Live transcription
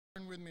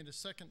Turn with me to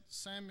 2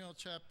 Samuel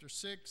chapter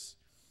 6.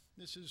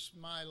 This is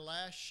my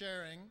last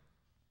sharing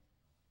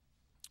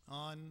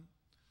on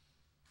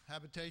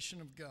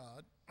habitation of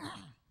God.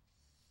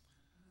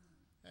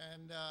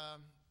 And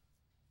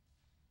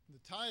the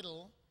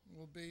title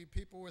will be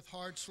People with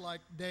Hearts Like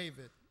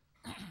David.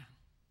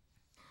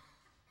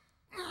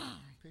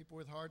 People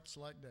with Hearts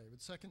Like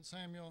David. 2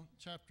 Samuel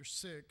chapter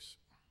 6.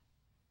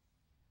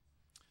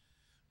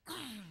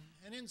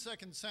 And in 2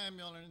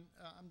 Samuel, and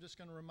I'm just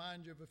going to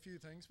remind you of a few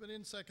things, but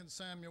in 2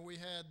 Samuel we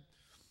had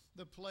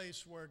the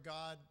place where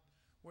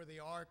the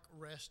ark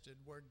rested,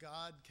 where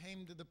God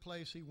came to the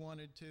place he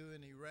wanted to,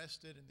 and he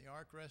rested, and the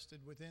ark rested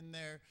within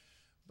there.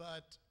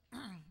 But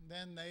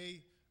then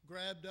they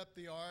grabbed up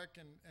the ark,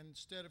 and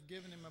instead of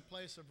giving him a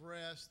place of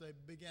rest, they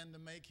began to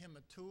make him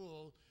a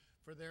tool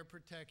for their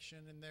protection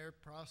and their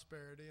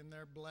prosperity and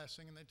their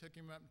blessing. And they took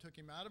him up and took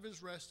him out of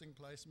his resting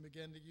place and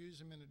began to use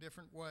him in a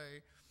different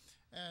way.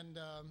 And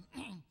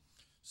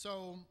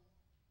so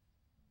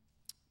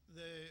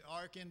the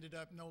ark ended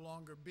up no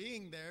longer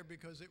being there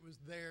because it was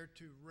there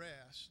to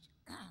rest.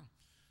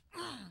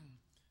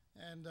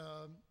 And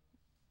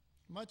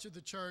much of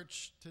the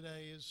church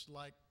today is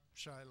like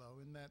Shiloh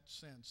in that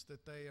sense,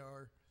 that they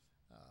are,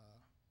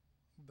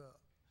 the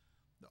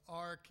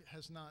ark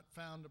has not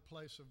found a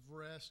place of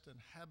rest and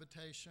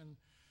habitation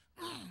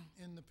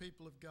in the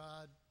people of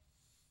God.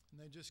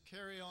 And they just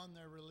carry on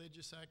their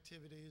religious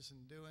activities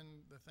and doing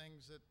the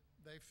things that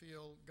they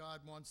feel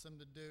God wants them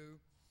to do.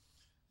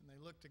 And they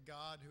look to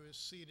God who is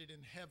seated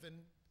in heaven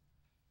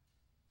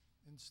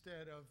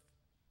instead of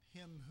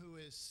him who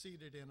is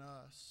seated in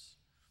us.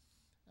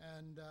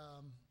 And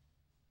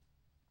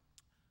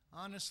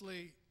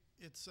honestly,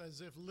 it's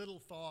as if little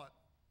thought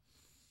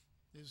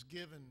is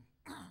given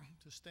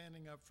to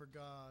standing up for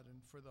God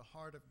and for the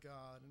heart of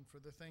God and for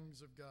the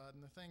things of God.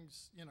 And the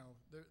things,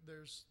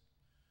 there's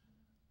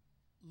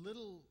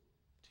little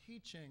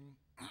teaching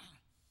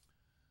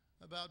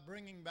about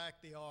bringing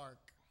back the ark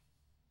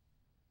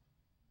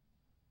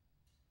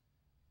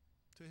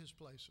to his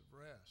place of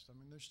rest. I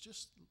mean, there's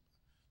just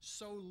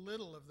so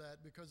little of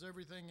that because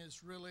everything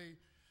is really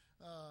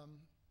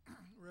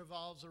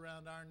revolves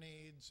around our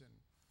needs, and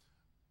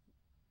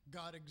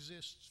God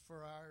exists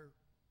for our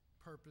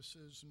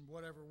purposes, and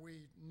whatever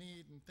we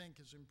need and think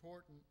is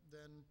important,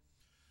 then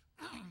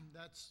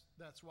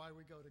that's why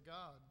we go to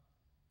God.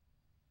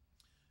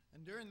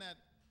 And during that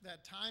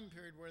time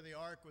period where the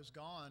ark was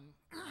gone,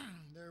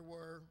 there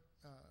were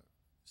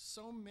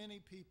so many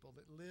people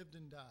that lived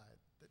and died,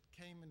 that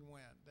came and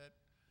went, that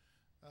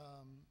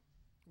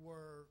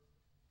were,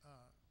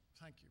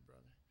 thank you,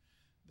 brother,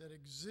 that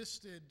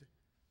existed,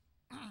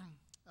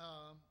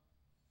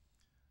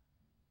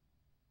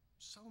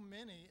 so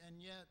many,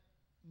 and yet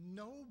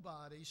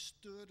nobody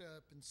stood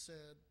up and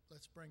said,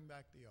 let's bring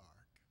back the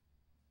ark,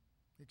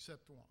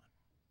 except one.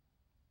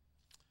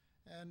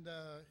 And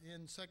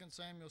in 2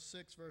 Samuel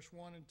 6, verse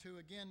 1 and 2,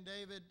 again,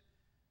 David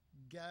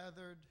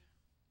gathered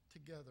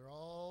together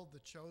all the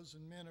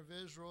chosen men of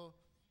Israel,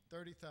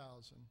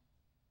 30,000.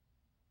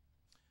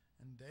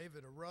 And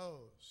David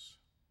arose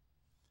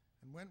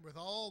and went with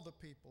all the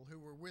people who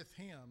were with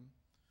him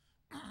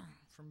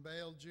from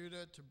Baal,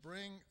 Judah, to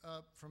bring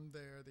up from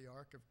there the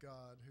ark of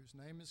God, whose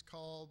name is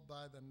called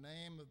by the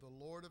name of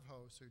the Lord of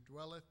hosts, who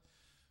dwelleth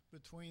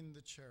between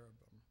the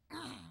cherubim.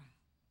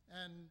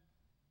 And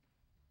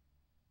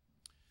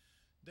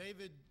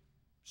David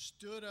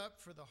stood up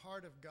for the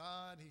heart of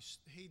God.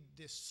 He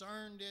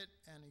discerned it,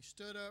 and he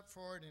stood up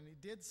for it, and he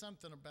did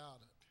something about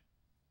it.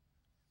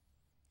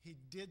 He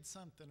did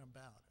something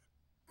about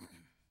it.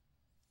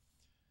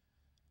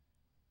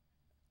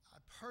 I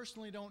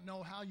personally don't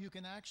know how you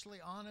can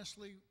actually,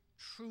 honestly,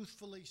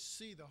 truthfully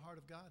see the heart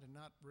of God and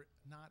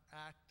not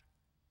act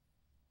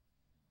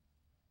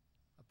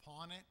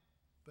upon it,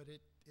 but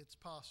it's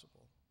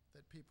possible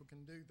that people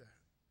can do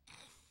that.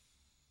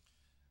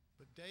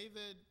 But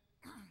David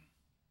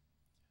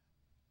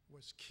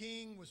was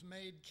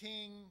made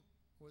king,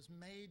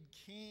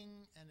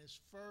 and his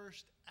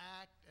first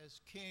act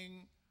as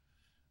king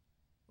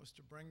was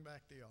to bring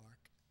back the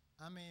ark.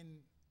 I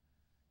mean,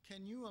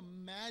 can you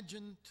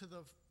imagine to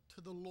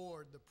the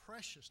Lord the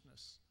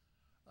preciousness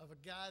of a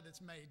guy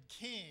that's made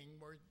king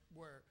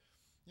where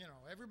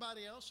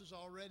everybody else is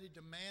already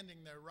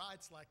demanding their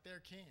rights like their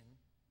king?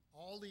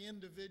 All the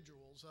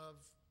individuals of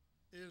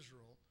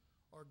Israel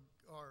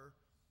are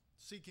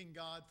seeking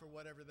God for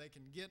whatever they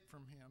can get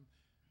from him.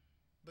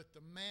 But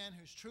the man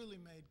who's truly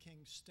made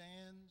king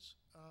stands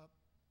up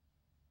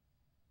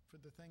for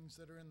the things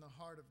that are in the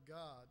heart of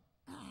God.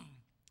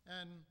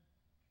 And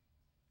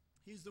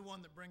he's the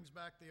one that brings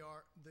back the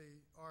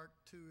ark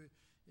to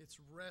its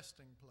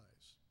resting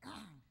place.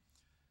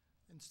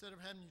 Instead of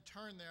having you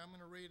turn there, I'm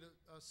going to read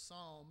a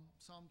psalm,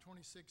 Psalm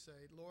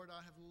 26:8. Lord,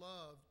 I have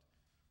loved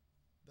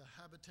the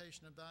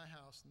habitation of thy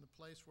house and the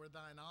place where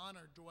thine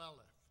honor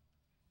dwelleth.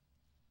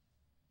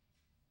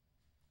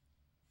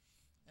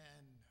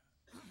 And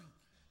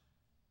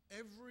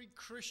every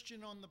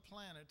Christian on the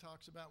planet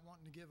talks about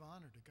wanting to give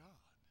honor to God.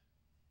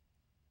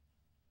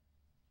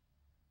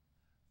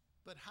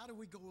 But how do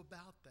we go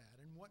about that?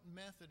 And what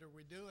method are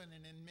we doing?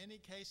 And in many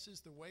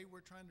cases, the way we're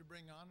trying to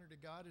bring honor to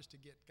God is to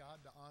get God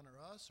to honor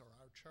us or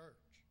our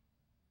church,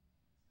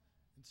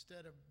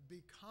 instead of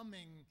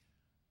becoming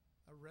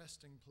a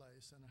resting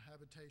place and a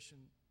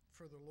habitation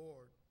for the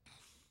Lord.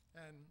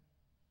 And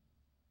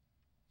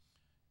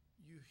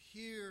you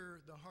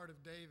hear the heart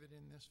of David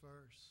in this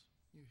verse.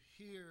 You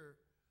hear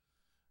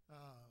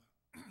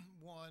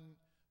one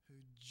who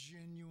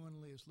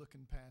genuinely is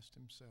looking past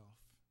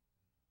himself.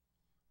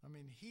 I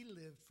mean, he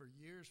lived for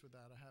years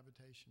without a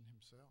habitation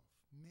himself,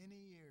 many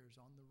years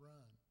on the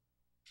run.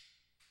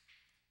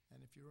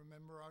 And if you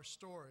remember our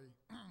story,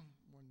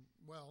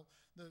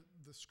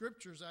 the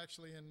scripture's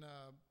actually in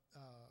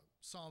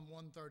Psalm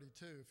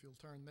 132, if you'll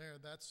turn there.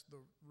 That's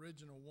the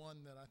original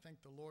one that I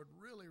think the Lord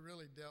really,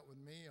 really dealt with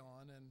me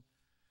on, and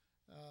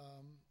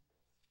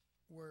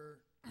where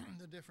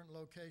the different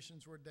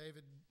locations where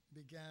David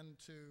began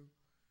to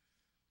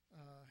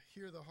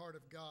hear the heart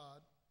of God.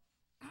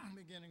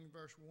 Beginning in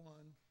verse 1.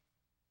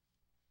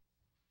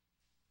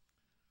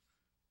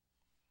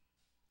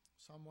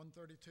 Psalm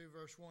 132,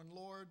 verse 1.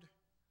 Lord,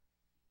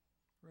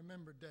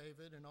 remember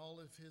David and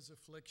all of his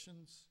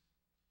afflictions,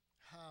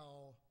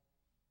 how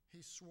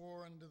he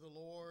swore unto the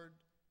Lord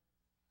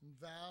and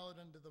vowed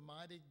unto the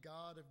mighty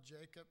God of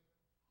Jacob.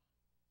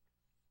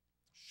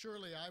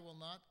 Surely I will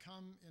not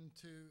come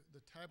into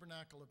the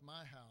tabernacle of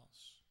my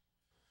house,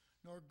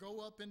 nor go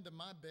up into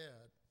my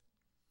bed.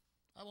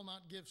 I will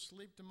not give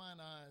sleep to mine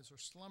eyes or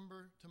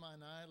slumber to mine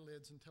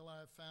eyelids until I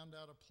have found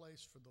out a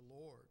place for the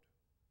Lord,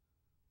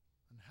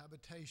 an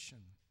habitation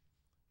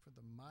for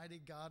the mighty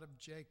God of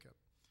Jacob.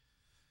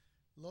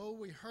 Lo,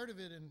 we heard of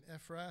it in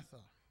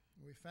Ephrathah.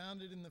 We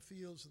found it in the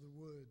fields of the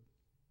wood.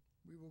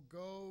 We will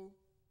go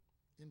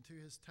into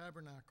his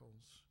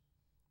tabernacles.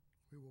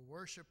 We will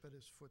worship at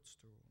his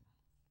footstool.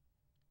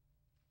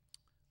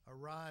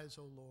 Arise,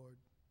 O Lord,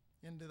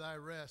 into thy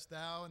rest,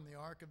 thou in the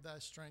ark of thy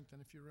strength.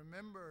 And if you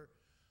remember,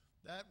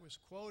 that was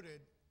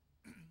quoted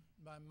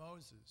by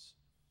Moses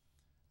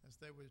as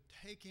they were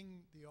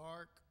taking the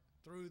ark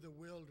through the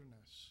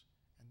wilderness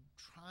and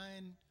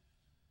trying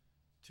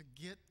to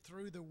get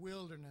through the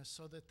wilderness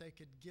so that they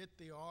could get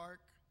the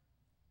ark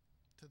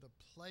to the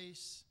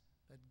place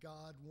that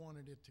God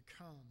wanted it to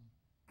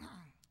come.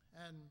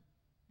 And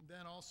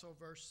then also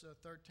verse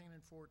 13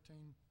 and 14.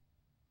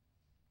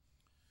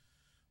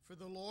 For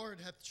the Lord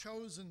hath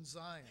chosen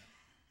Zion.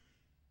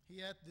 He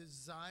hath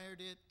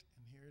desired it,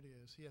 and here it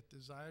is. He hath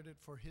desired it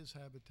for his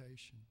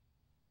habitation.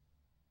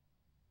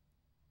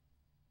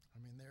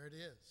 I mean, there it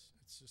is.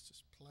 It's just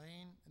as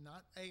plain,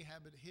 not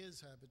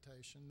his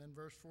habitation. Then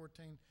verse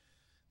 14,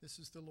 this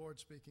is the Lord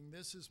speaking.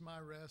 This is my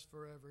rest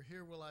forever.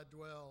 Here will I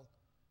dwell,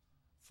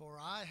 for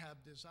I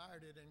have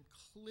desired it. And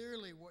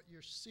clearly what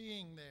you're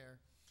seeing there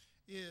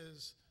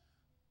is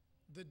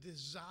the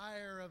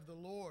desire of the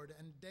Lord.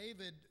 And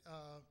David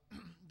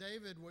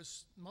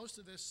was, most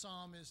of this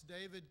psalm is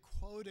David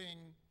quoting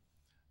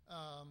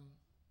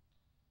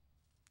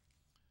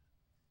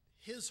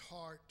his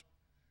heart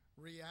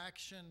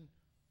reaction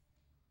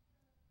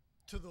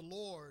to the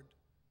Lord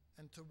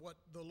and to what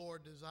the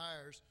Lord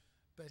desires.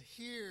 But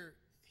here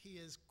he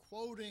is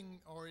quoting,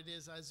 or it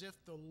is as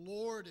if the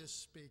Lord is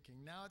speaking.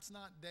 Now it's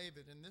not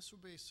David, and this will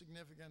be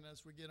significant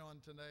as we get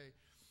on today.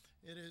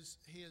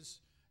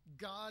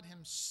 God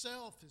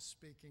himself is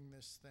speaking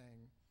this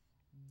thing.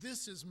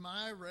 This is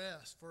my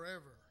rest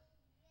forever.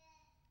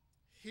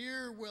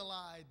 Here will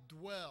I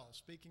dwell,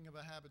 speaking of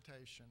a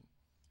habitation,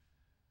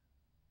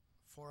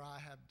 for I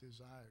have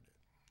desired it.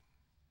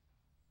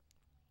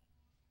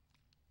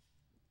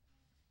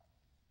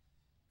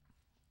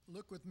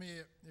 Look with me,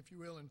 if you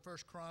will, in 1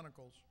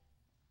 Chronicles,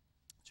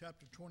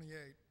 chapter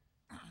 28.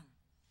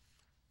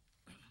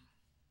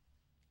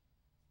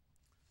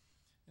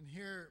 And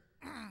here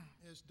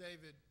is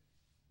David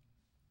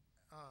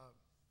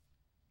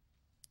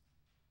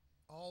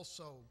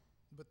also,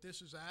 but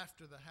this is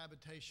after the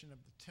habitation of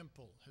the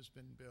temple has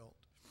been built.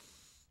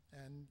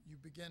 And you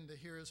begin to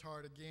hear his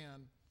heart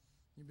again.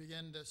 You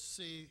begin to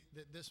see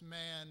that this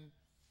man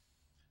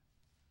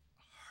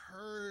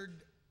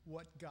heard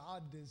what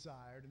God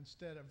desired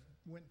instead of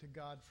went to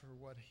God for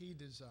what he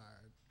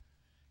desired.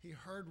 He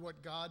heard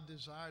what God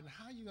desired. And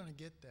how are you going to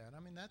get that? I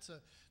mean, that's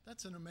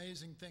an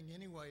amazing thing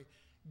anyway.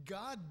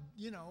 God,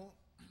 you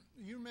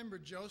remember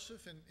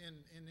Joseph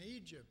in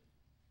Egypt,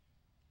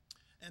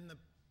 and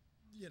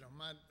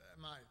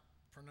my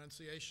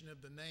pronunciation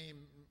of the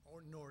name,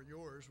 nor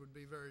yours, would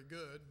be very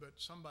good, but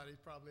somebody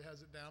probably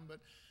has it down. But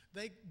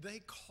they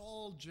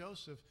called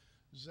Joseph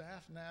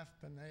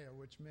Zaphnath-Paneah,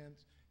 which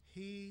meant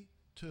he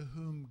to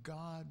whom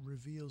God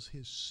reveals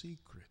his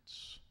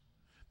secrets,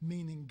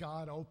 meaning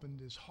God opened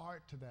his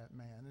heart to that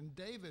man. And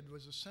David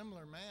was a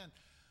similar man.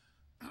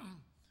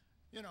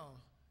 It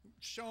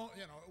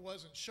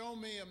wasn't show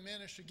me a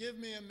ministry, give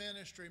me a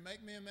ministry,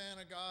 make me a man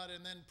of God,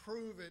 and then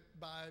prove it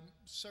by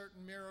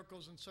certain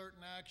miracles and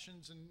certain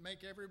actions and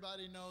make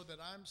everybody know that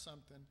I'm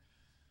something.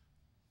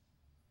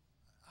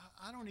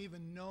 I don't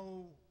even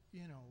know,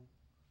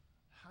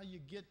 how you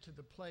get to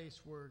the place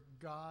where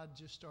God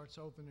just starts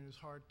opening his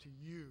heart to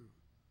you.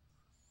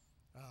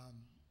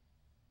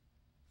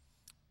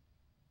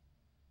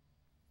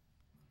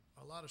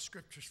 A lot of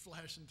scriptures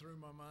flashing through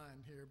my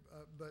mind here,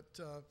 but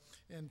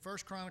in 1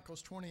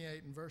 Chronicles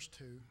 28 and verse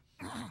 2,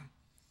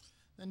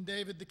 then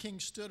David the king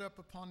stood up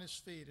upon his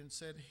feet and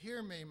said,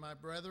 "Hear me, my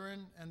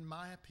brethren and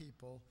my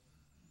people.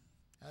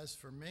 As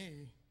for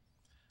me,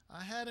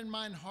 I had in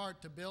mine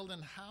heart to build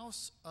an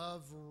house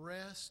of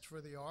rest for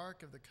the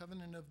ark of the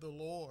covenant of the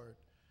Lord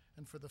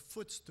and for the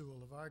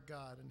footstool of our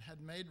God, and had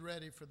made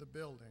ready for the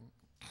building."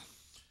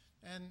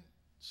 And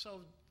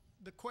so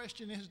the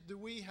question is, do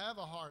we have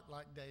a heart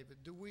like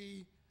David? Do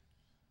we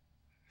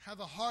have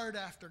a heart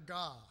after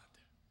God?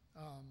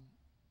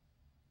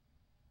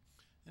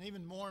 And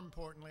even more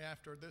importantly,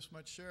 after this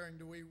much sharing,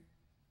 do we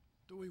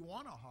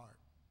want a heart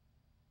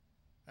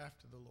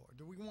after the Lord?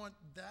 Do we want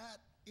that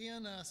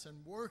in us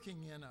and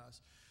working in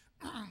us?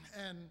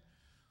 And,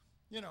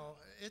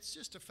 it's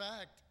just a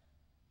fact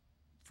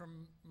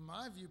from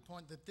my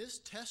viewpoint that this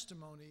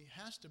testimony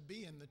has to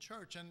be in the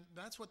church. And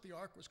that's what the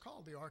ark was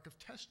called, the Ark of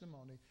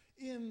Testimony,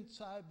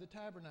 inside the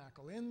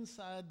tabernacle,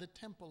 inside the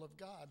temple of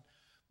God.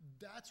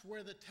 That's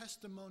where the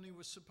testimony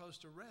was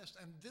supposed to rest.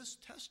 And this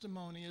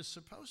testimony is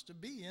supposed to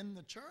be in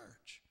the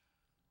church,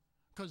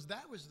 because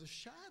that was the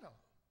shadow.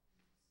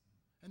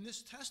 And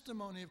this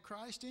testimony of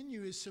Christ in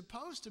you is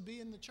supposed to be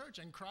in the church,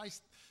 and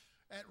Christ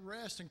at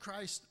rest, and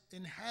Christ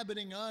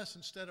inhabiting us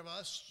instead of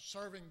us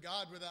serving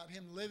God without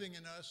him living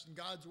in us and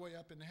God's way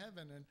up in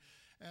heaven.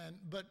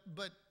 But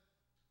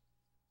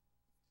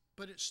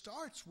it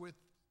starts with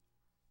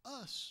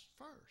us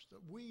first,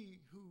 that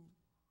we who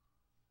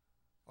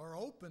are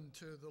open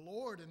to the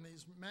Lord in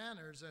these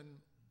manners.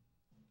 And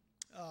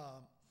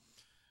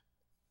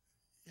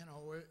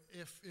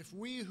if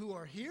we who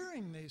are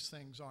hearing these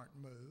things aren't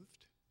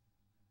moved,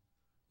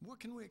 what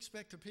can we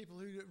expect of people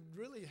who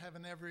really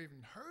haven't ever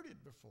even heard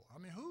it before? I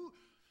mean,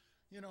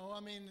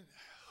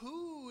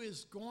 who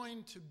is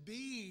going to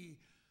be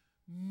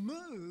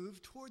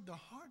moved toward the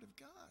heart of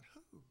God?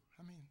 Who?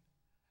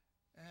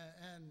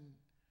 And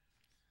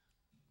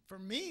for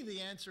me, the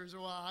answer is,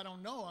 well, I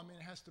don't know.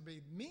 It has to be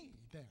me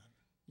then.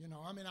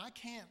 I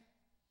can't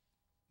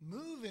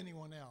move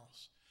anyone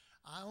else.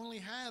 I only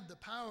have the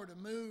power to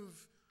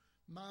move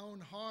my own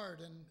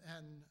heart and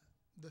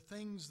the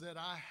things that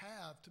I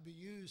have to be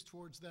used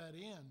towards that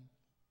end.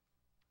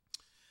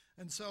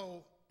 And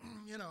so,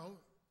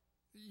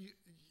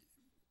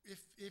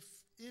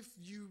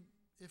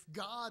 if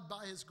God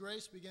by his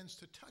grace begins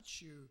to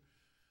touch you,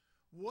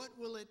 what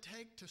will it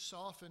take to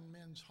soften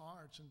men's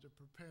hearts and to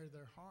prepare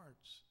their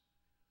hearts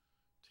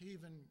to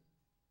even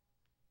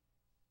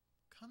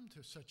come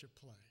to such a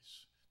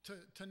place?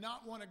 To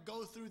not want to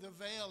go through the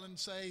veil and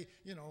say,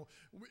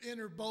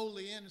 enter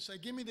boldly in and say,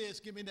 give me this,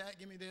 give me that,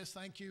 give me this,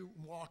 thank you,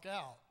 and walk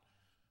out.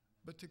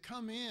 But to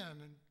come in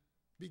and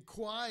be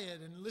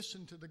quiet and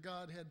listen to the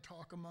Godhead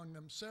talk among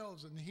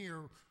themselves and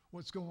hear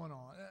what's going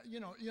on.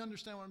 You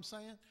understand what I'm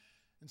saying?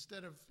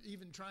 Instead of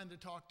even trying to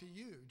talk to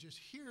you, just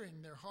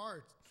hearing their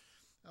heart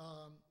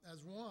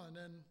as one.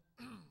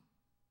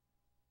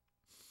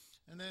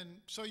 And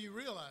then, so you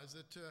realize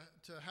that to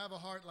have a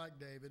heart like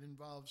David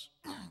involves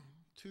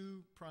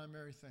two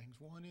primary things.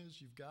 One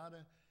is you've got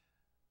to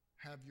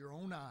have your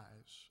own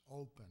eyes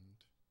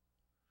opened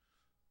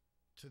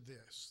to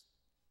this.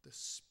 The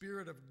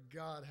Spirit of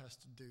God has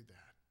to do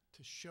that,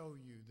 to show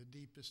you the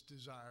deepest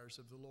desires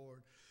of the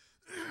Lord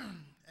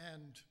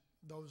and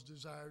those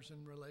desires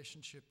in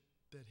relationship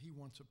that he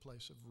wants a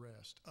place of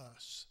rest,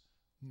 us,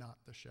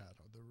 not the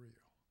shadow, the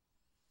real,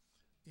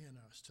 in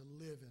us, to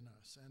live in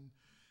us.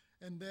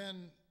 And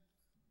then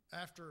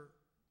after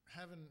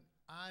having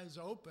eyes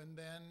open,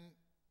 then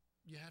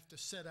you have to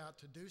set out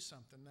to do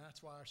something.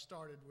 That's why I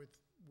started with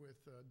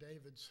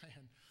David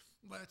saying,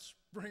 let's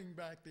bring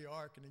back the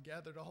ark. And he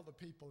gathered all the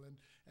people,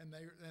 and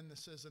it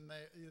says,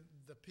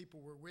 the people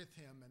were with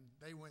him, and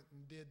they went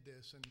and did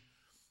this. And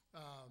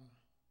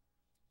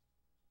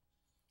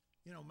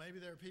maybe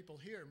there are people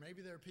here,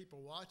 maybe there are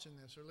people watching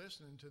this or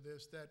listening to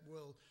this that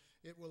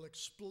it will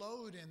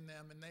explode in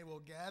them, and they will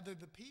gather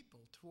the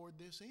people toward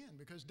this end,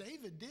 because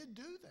David did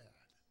do that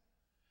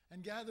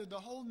and gathered the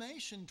whole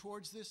nation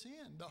towards this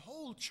end. The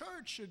whole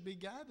church should be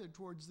gathered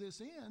towards this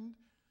end,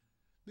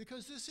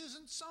 because this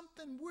isn't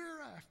something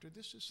we're after.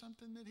 This is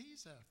something that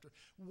he's after.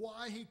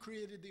 Why he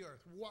created the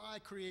earth, why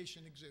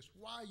creation exists,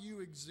 why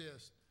you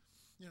exist.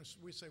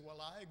 We say,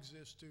 well, I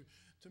exist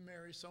to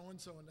marry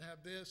so-and-so and to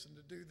have this and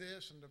to do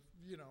this and to,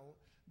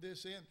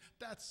 this end.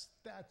 That's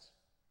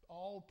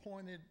all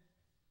pointed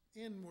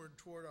inward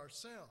toward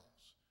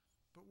ourselves.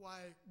 But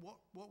why?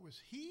 What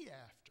was he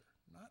after?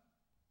 Not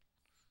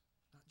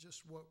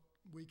just what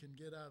we can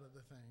get out of the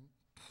thing.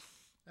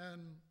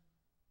 And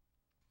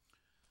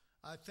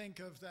I think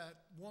of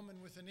that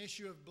woman with an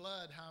issue of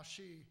blood, how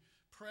she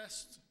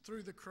pressed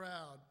through the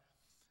crowd,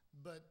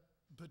 but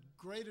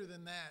greater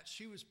than that,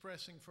 she was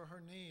pressing for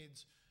her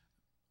needs.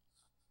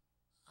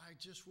 I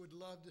just would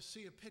love to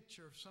see a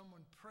picture of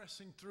someone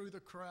pressing through the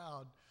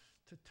crowd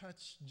to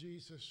touch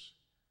Jesus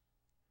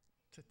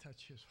to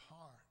touch his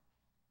heart.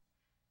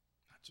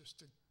 Not just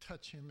to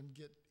touch him and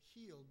get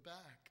healed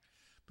back,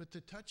 but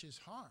to touch his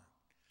heart.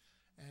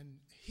 And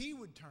he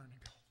would turn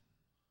and go,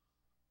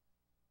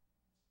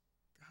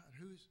 God,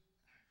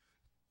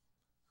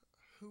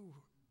 who,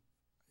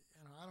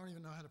 I don't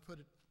even know how to put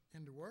it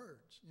into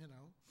words,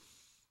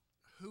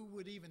 who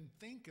would even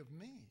think of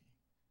me?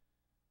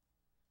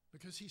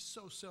 Because he's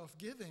so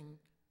self-giving,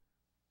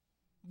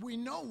 we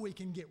know we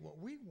can get what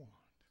we want.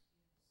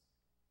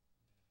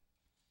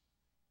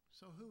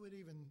 So who would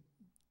even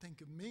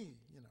think of me,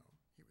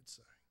 he would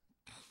say.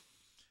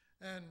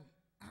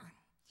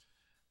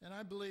 And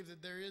I believe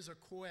that there is a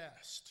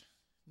quest,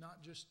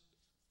 not just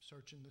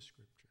searching the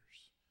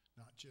scriptures,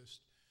 not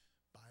just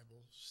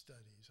Bible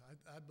studies.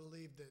 I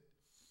believe that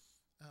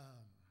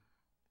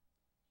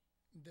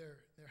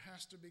there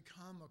has to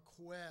become a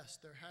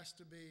quest. There has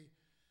to be,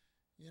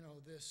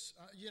 this,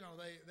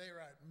 they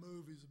write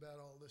movies about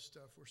all this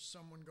stuff where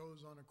someone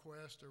goes on a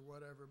quest or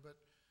whatever, but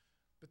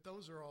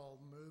those are all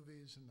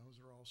movies and those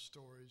are all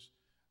stories.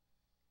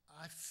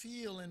 I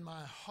feel in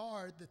my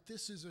heart that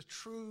this is a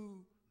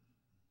true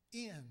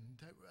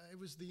end. It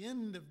was the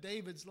end of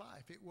David's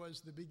life. It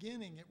was the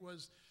beginning. It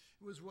was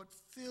what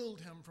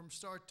filled him from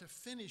start to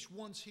finish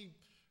once he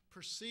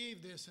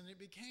perceived this, and it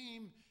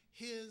became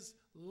his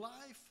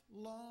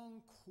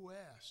lifelong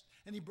quest.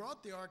 And he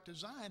brought the ark to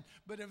Zion,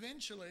 but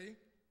eventually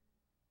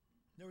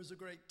there was a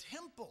great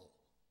temple,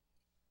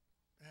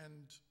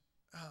 and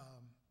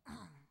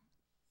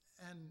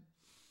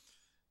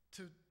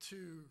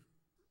to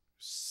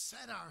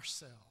set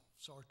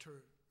ourselves, or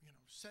to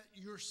set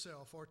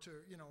yourself, or to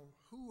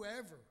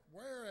whoever,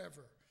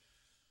 wherever,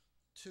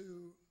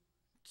 to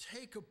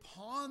take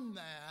upon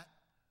that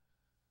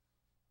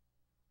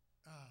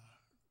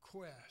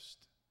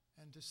quest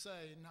and to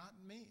say, not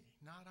me,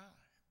 not I,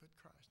 but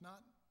Christ.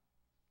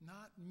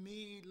 Not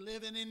me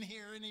living in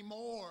here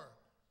anymore,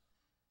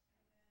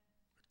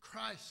 but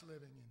Christ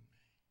living in me.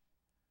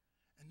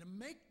 And to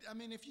make,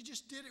 if you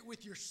just did it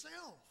with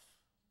yourself,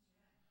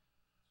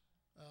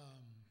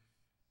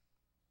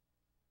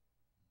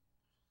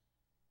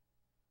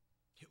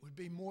 it would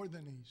be more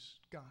than he's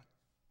got.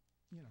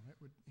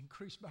 It would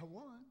increase by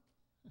one.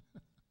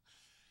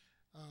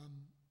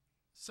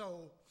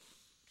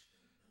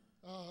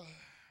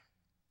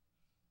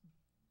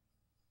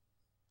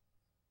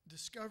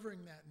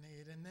 Discovering that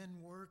need and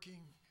then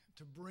working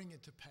to bring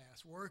it to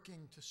pass,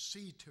 working to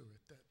see to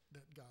it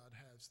that God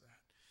has that.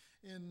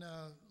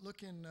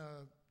 Look in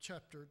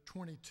chapter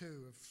 22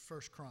 of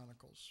 1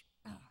 Chronicles.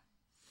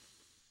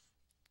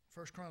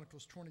 1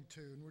 Chronicles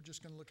 22, and we're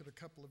just going to look at a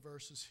couple of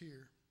verses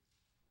here.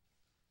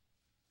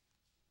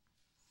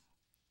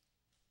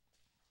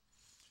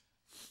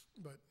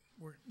 But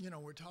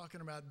we're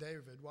talking about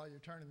David. While you're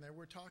turning there,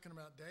 we're talking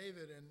about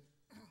David, and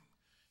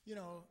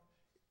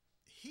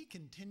he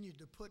continued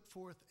to put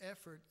forth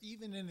effort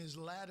even in his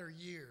latter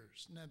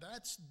years. Now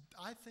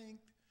I think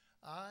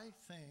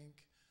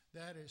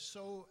that is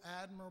so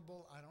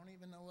admirable. I don't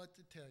even know what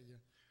to tell you,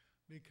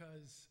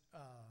 because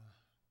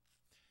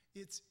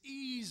it's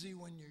easy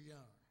when you're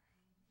young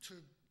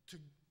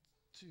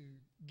to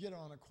get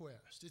on a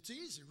quest. It's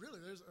easy, really.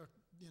 There's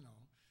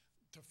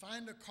to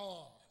find a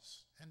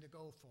cause and to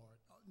go for it,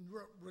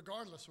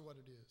 regardless of what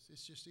it is.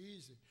 It's just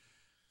easy.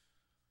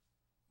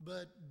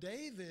 But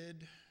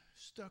David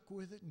stuck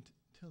with it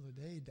until the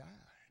day he died.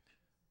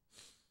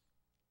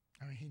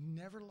 He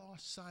never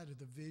lost sight of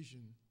the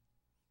vision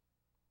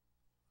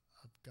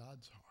of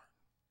God's heart.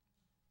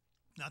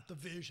 Not the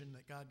vision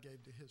that God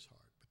gave to his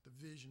heart, but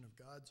the vision of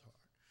God's heart.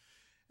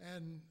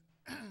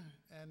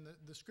 And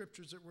the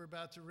scriptures that we're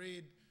about to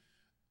read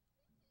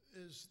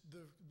is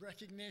the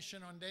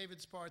recognition on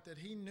David's part that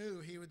he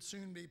knew he would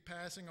soon be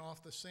passing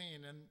off the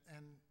scene,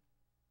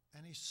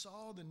 and he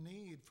saw the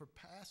need for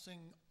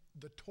passing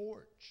the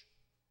torch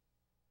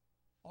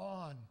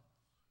on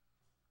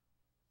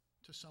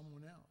to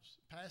someone else,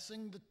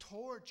 passing the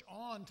torch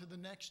on to the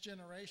next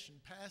generation,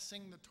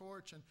 passing the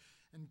torch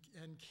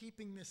and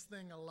keeping this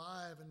thing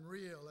alive and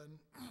real,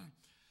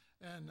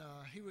 and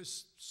he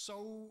was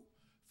so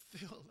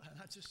filled, and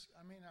I just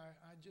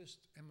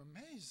am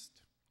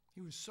amazed.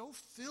 He was so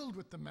filled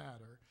with the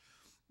matter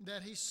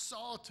that he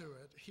saw to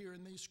it here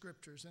in these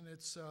scriptures, and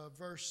it's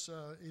verse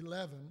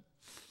 11,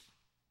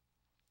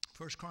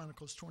 1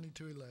 Chronicles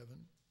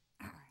 22:11,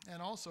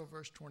 and also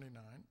verse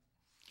 29.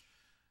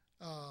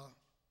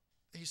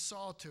 He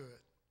saw to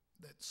it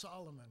that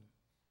Solomon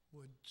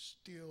would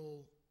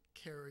still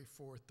carry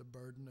forth the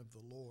burden of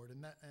the Lord,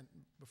 and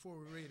before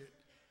we read it,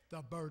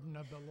 the burden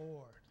of the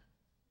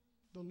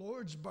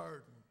Lord's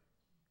burden.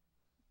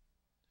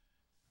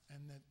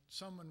 And that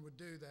someone would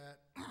do that.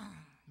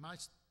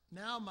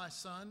 Now, my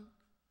son,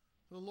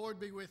 the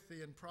Lord be with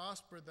thee, and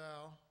prosper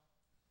thou,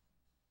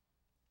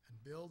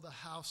 and build the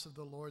house of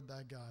the Lord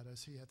thy God,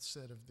 as he hath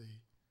said of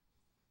thee.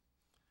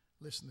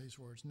 Listen to these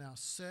words. Now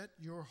set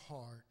your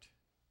heart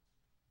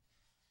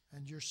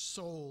and your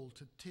soul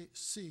to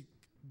seek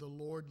the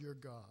Lord your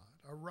God.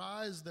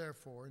 Arise,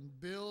 therefore, and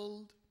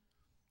build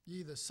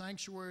ye the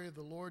sanctuary of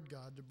the Lord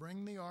God, to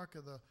bring the ark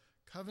of the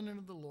covenant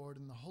of the Lord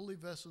and the holy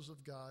vessels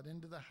of God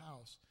into the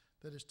house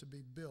that is to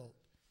be built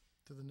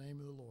to the name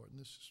of the Lord. And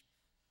this is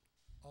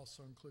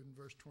also included in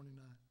verse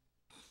 29.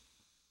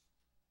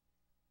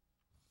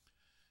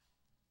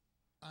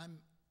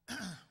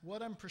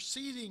 What I'm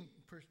perceiving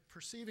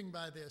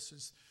by this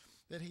is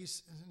that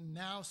he's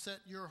now set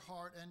your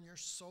heart and your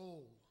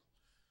soul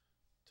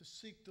to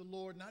seek the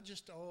Lord, not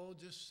just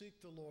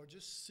seek the Lord,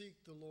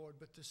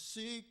 but to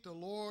seek the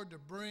Lord to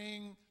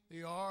bring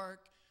the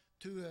ark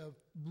to a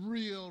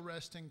real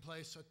resting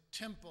place, a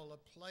temple, a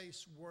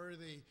place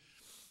worthy,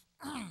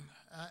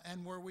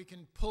 and where we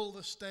can pull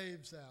the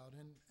staves out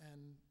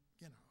and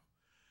you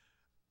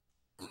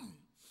know.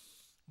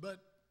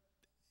 But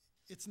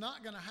it's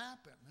not going to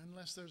happen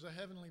unless there's a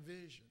heavenly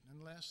vision,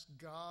 unless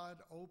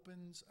God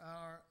opens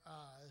our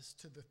eyes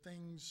to the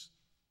things,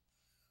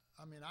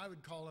 I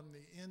would call them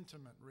the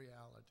intimate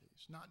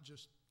realities, not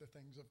just the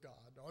things of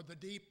God or the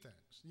deep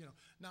things,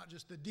 not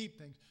just the deep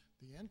things,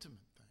 the intimate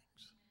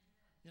things.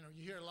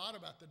 You hear a lot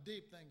about the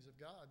deep things of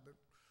God, but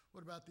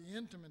what about the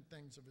intimate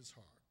things of his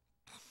heart?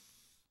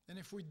 And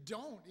if we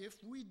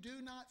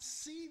do not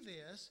see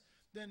this,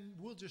 then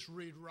we'll just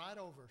read right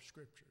over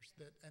scriptures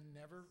and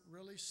never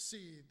really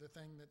see the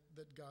thing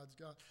that God's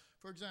got.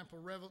 For example,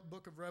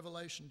 book of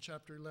Revelation,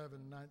 chapter 11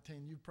 and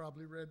 19. You've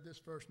probably read this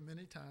verse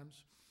many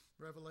times.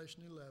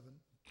 Revelation 11.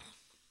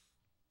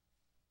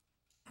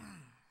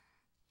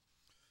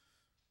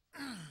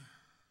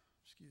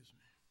 Excuse me.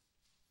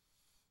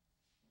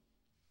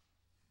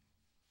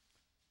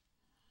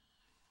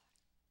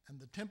 And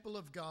the temple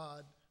of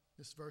God,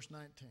 this is verse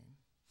 19.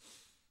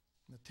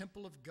 And the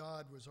temple of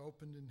God was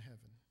opened in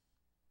heaven.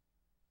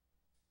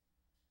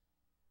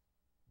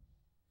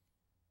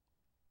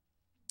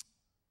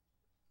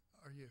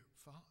 Are you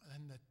following?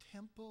 And the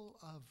temple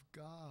of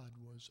God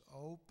was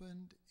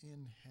opened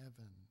in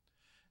heaven.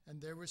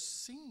 And there was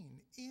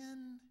seen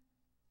in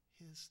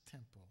his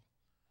temple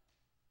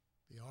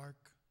the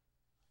ark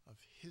of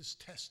his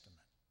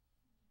testament,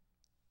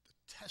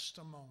 the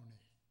testimony.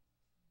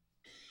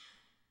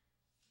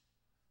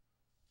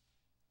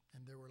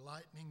 And there were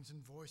lightnings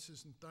and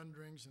voices and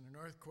thunderings and an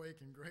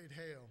earthquake and great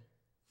hail.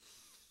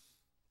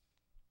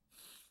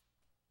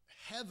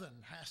 Heaven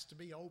has to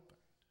be opened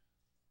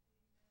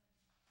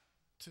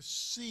to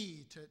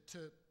see,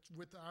 to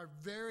with our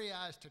very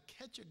eyes, to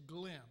catch a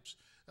glimpse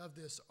of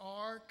this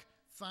ark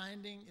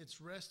finding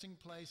its resting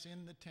place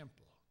in the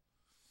temple.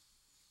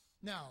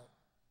 Now,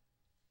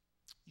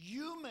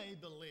 you may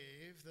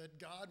believe that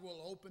God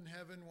will open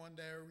heaven one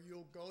day, or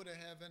you'll go to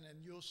heaven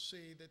and you'll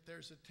see that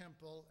there's a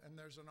temple and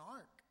there's an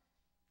ark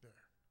there.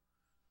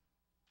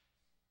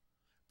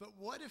 But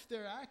what if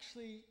there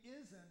actually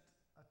isn't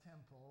a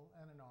temple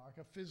and an ark,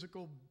 a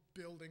physical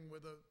building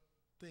with a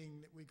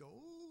thing that we go,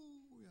 ooh,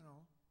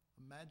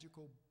 a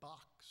magical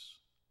box?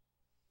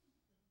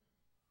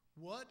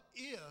 What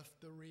if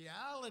the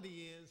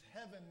reality is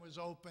heaven was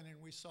open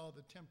and we saw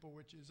the temple,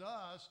 which is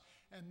us,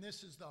 and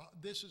this is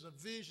a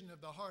vision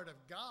of the heart of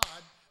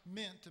God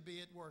meant to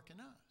be at work in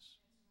us?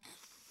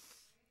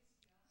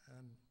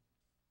 And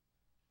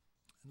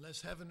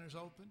unless heaven is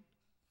open,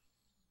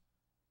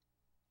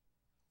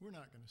 we're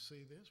not going to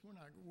see this.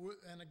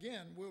 And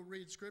again, we'll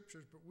read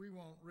scriptures, but we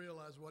won't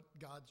realize what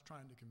God's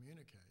trying to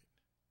communicate.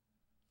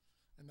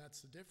 And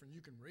that's the difference.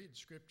 You can read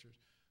scriptures,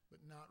 but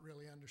not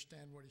really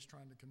understand what he's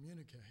trying to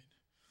communicate.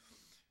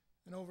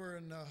 And over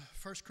in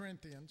 1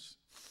 Corinthians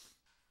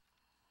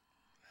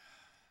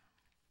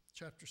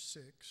chapter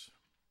 6,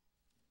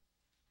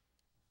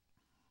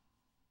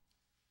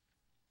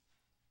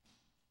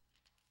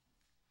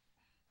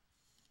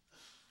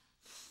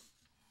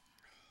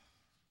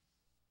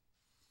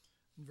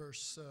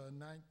 verse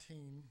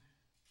 19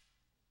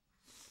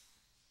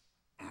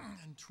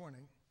 and 20.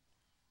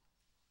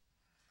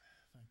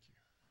 Thank you.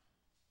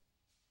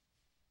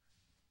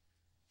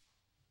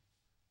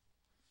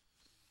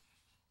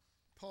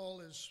 Paul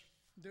is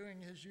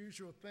doing his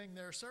usual thing.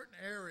 There are certain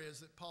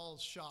areas that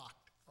Paul's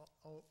shocked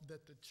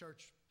that the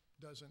church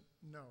doesn't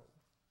know.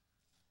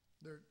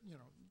 They're,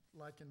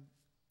 like in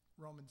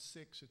Romans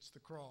 6, it's the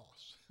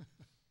cross.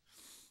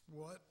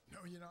 What? No,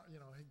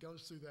 he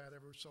goes through that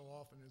every so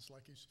often. It's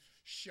like he's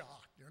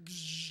shocked.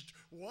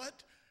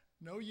 What?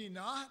 Know ye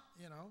not?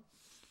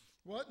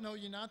 What? Know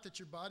ye not that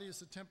your body is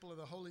the temple of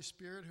the Holy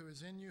Spirit who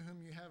is in you,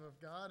 whom you have of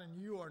God, and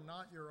you are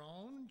not your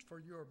own, for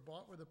you are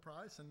bought with a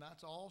price? And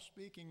that's all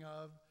speaking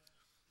of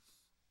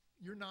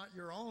you're not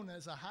your own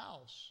as a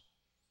house.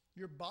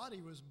 Your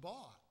body was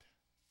bought.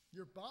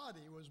 Your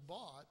body was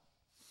bought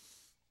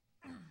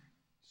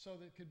so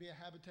that it could be a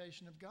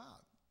habitation of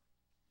God.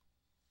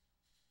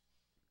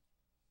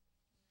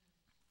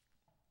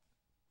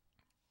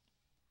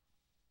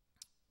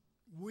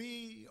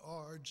 We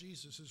are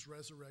Jesus'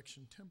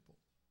 resurrection temple.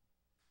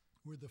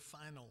 We're the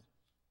final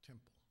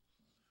temple.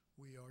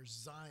 We are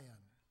Zion.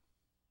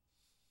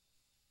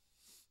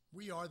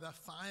 We are the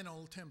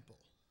final temple.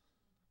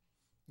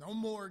 No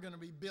more going to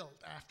be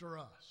built after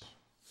us.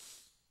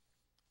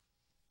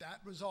 That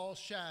was all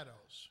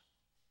shadows.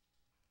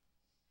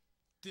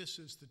 This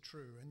is the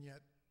true, and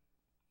yet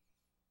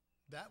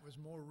that was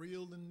more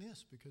real than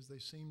this because they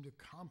seemed to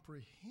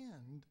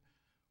comprehend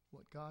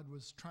what God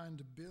was trying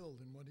to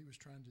build and what he was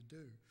trying to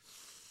do.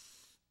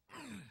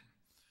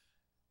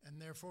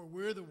 And therefore,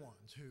 we're the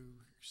ones who,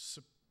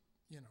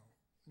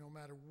 no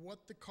matter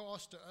what the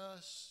cost to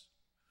us,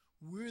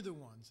 we're the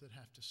ones that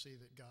have to see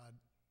that God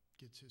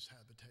gets his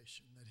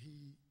habitation, that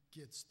he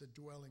gets the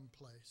dwelling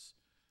place.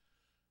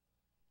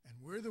 And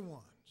we're the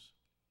ones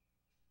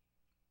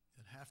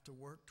that have to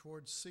work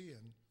towards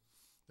seeing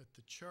that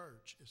the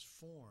church is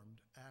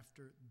formed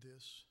after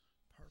this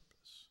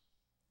purpose.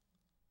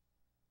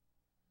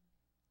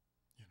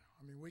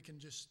 We can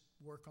just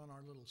work on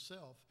our little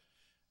self.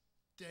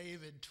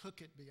 David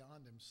took it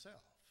beyond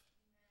himself.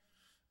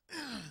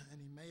 And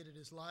he made it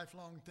his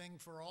lifelong thing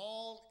for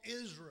all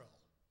Israel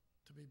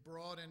to be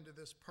brought into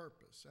this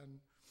purpose. And,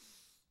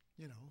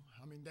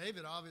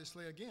 David,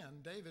 obviously,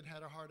 again, David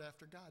had a heart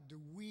after God. Do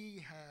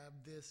we have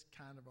this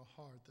kind of a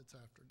heart that's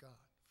after God?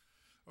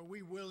 Are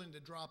we willing to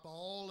drop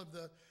all of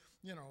the,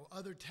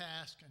 other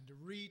tasks and to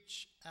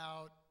reach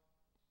out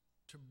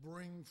to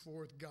bring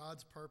forth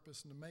God's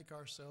purpose and to make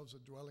ourselves a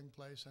dwelling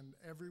place, and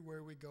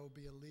everywhere we go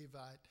be a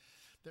Levite,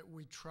 that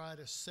we try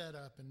to set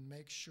up and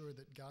make sure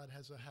that God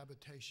has a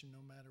habitation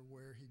no matter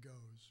where he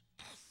goes?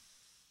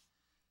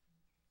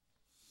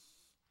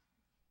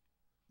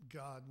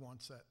 God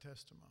wants that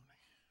testimony.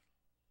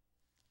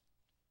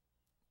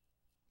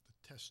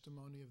 The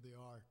testimony of the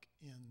ark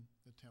in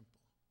the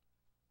temple.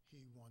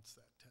 He wants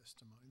that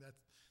testimony.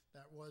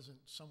 That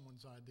wasn't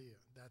someone's idea.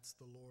 That's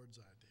the Lord's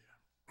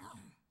idea.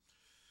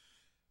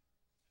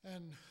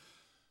 And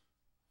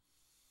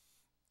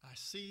I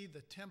see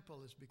the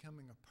temple is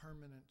becoming a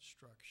permanent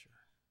structure.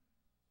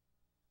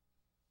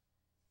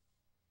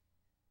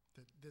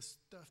 That this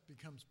stuff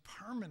becomes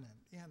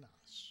permanent in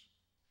us,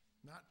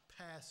 not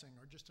passing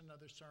or just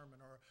another sermon.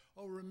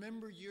 Or,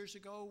 remember years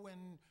ago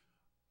when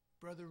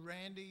Brother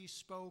Randy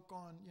spoke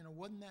on,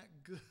 wasn't that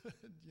good?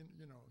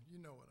 you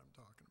know what I'm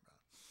talking about.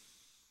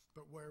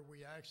 But where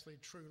we actually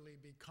truly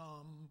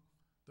become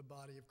the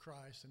body of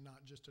Christ, and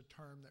not just a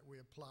term that we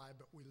apply,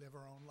 but we live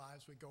our own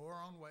lives. We go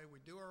our own way. We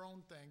do our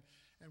own thing.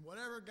 And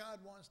whatever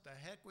God wants, to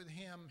heck with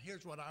him.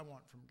 Here's what I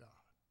want from God.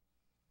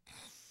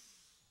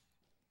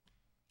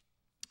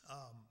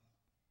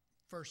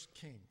 1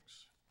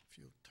 Kings, if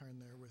you'll turn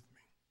there with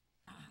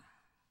me.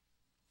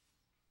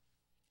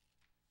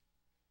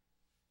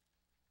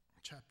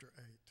 Chapter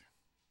 8.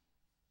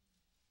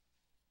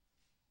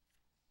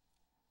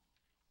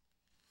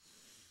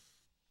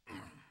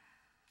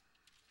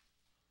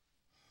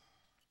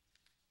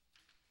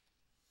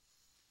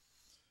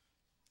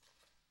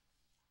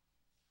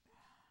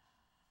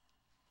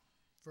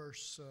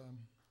 Verse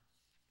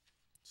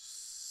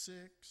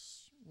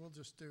 6, we'll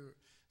just do,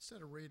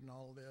 instead of reading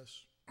all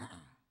this,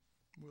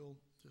 we'll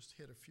just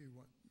hit a few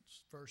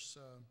ones. Verse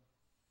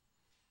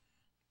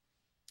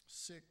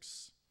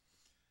 6,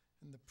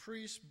 and the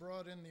priest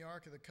brought in the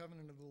ark of the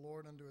covenant of the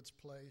Lord unto its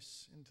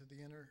place into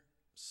the inner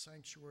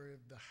sanctuary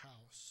of the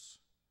house,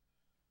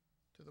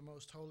 to the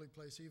most holy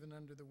place, even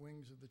under the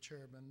wings of the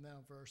cherubim.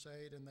 Now verse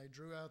 8, and they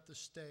drew out the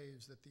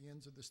staves, that the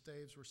ends of the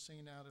staves were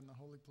seen out in the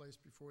holy place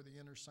before the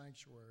inner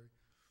sanctuary,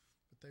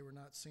 but they were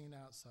not seen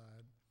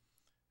outside.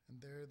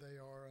 And there they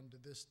are unto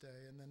this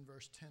day. And then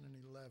verse 10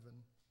 and 11.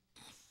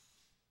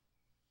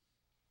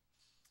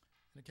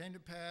 And it came to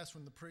pass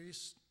when the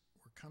priests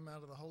were come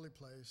out of the holy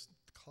place,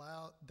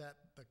 that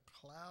the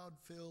cloud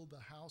filled the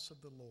house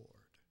of the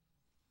Lord,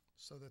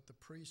 so that the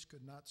priest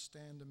could not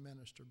stand to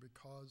minister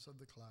because of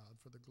the cloud,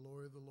 for the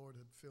glory of the Lord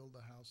had filled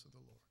the house of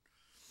the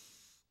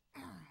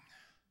Lord.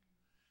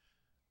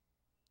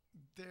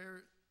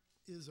 There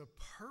is a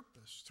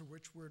purpose to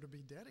which we're to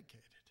be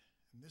dedicated.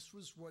 And this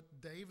was what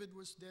David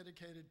was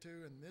dedicated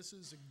to, and this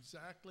is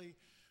exactly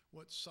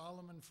what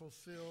Solomon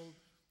fulfilled,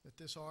 that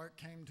this ark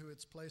came to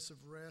its place of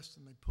rest,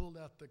 and they pulled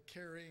out the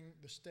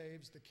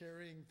staves, the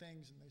carrying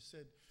things, and they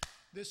said,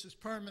 this is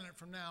permanent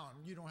from now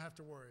on. You don't have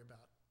to worry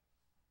about,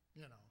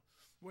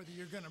 whether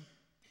you're going to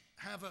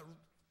have a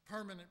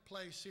permanent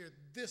place here.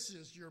 This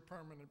is your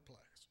permanent place.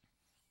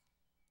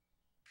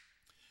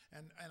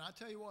 And I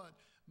tell you what,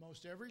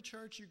 most every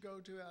church you go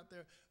to out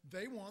there,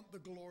 they want the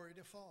glory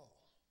to fall.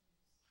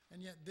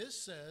 And yet this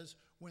says,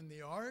 when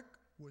the ark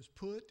was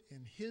put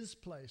in his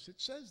place, it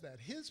says that,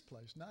 his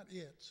place, not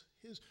its,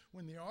 his.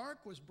 When the ark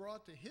was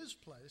brought to his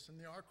place, and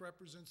the ark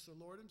represents the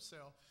Lord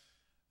himself,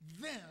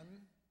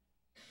 then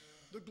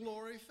the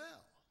glory fell.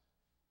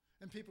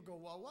 And people go,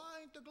 well, why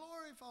ain't the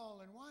glory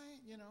falling? Why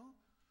ain't,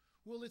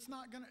 Well, it's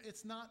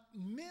not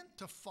meant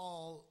to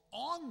fall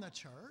on the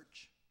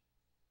church.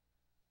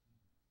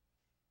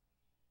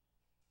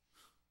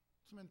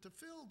 It's meant to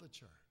fill the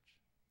church.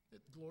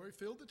 Glory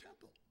filled the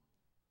temple.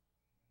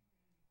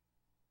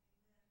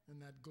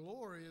 And that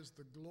glory is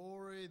the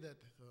glory that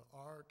the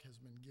ark has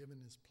been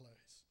given its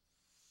place.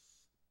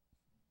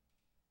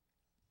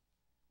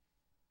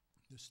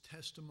 This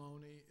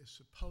testimony is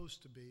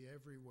supposed to be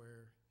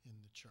everywhere in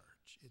the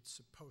church. It's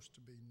supposed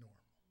to be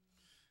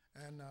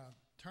normal. And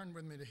turn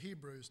with me to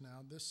Hebrews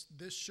now.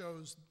 This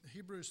shows,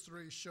 Hebrews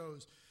 3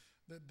 shows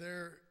that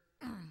there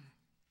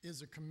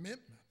is a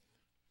commitment.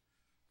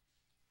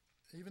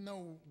 Even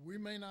though we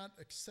may not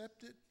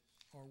accept it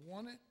or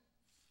want it,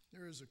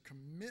 there is a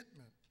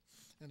commitment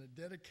and a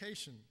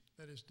dedication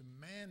that is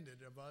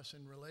demanded of us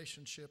in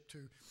relationship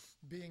to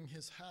being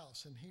his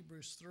house. And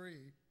Hebrews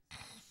 3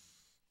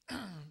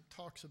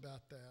 talks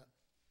about that.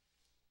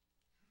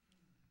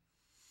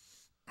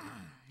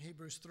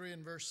 Hebrews 3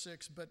 and verse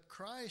 6, but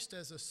Christ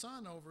as a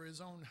son over his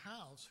own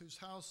house, whose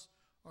house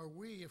are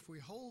we, if we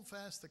hold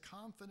fast the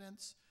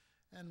confidence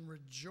and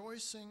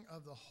rejoicing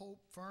of the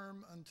hope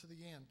firm unto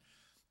the end.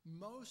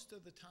 Most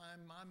of the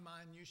time, my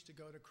mind used to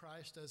go to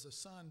Christ as a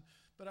son,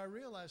 but I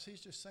realize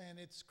he's just saying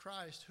it's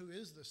Christ who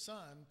is the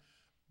son,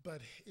 but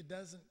it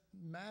doesn't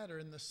matter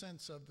in the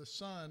sense of the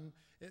son.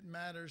 It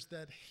matters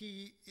that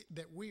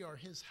we are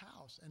his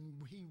house, and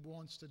he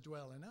wants to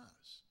dwell in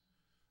us.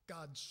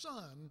 God's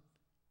son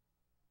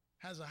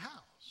has a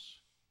house.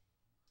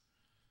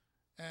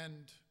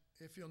 And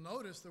if you'll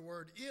notice the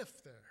word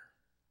if there,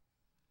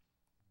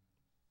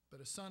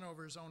 but a son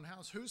over his own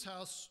house, whose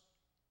house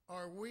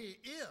are we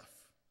if?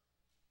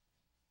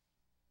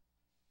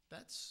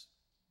 That's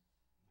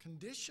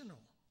conditional.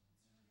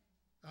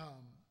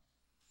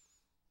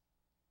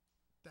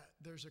 That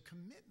there's a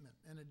commitment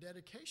and a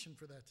dedication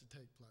for that to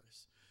take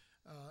place.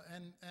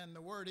 And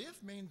the word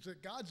if means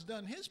that God's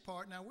done his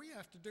part. Now we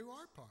have to do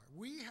our part.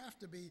 We have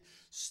to be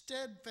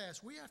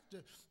steadfast. We have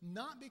to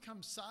not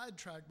become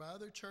sidetracked by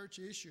other church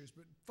issues,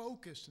 but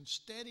focused and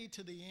steady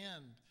to the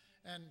end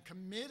and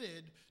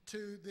committed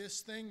to this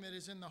thing that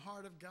is in the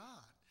heart of God,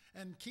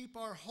 and keep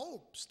our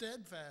hope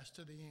steadfast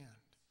to the end.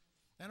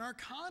 And our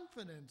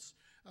confidence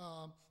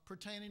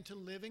pertaining to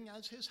living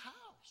as his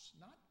house,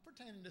 not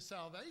pertaining to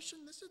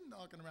salvation. This isn't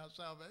talking about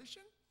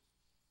salvation.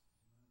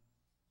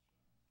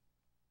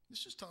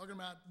 This is talking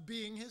about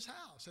being his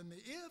house. And the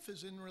if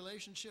is in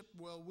relationship,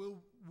 well,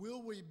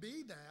 will we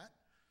be that?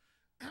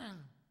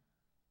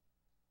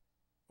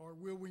 Or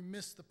will we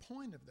miss the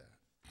point of that?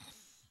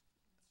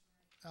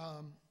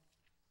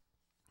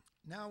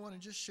 Now I want to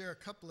just share a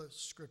couple of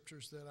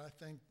scriptures that I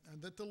think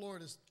that the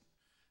Lord has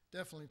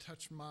definitely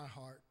touched my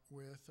heart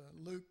with.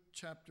 Luke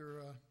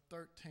chapter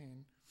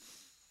 13.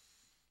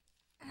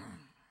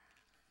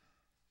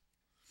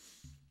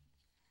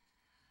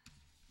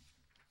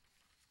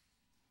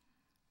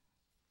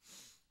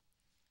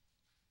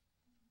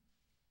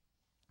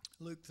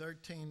 Luke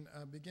 13,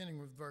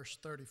 beginning with verse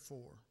 34.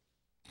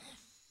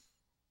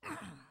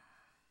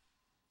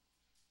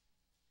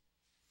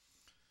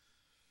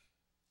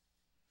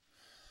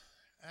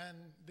 And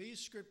these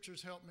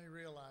scriptures help me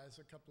realize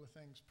a couple of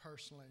things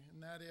personally,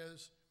 and that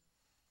is,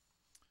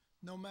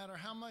 no matter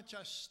how much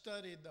I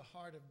studied the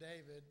heart of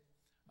David,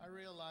 I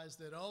realized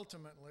that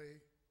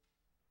ultimately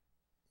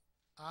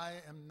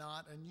I am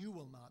not, and you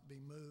will not be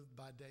moved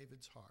by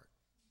David's heart.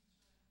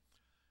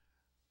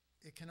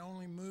 It can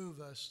only move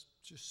us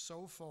just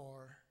so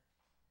far.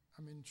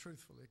 I mean,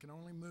 truthfully, it can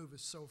only move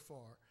us so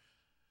far.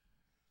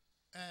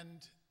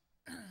 And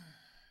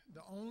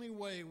the only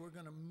way we're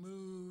going to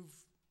move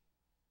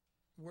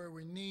where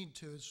we need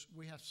to is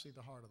we have to see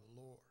the heart of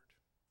the Lord,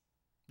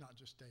 not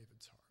just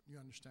David's heart. You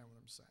understand what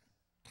I'm saying?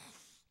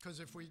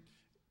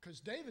 Because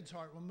David's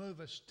heart will move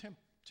us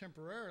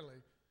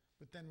temporarily,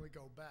 but then we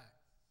go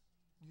back.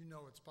 You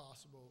know it's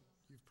possible.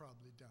 You've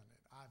probably done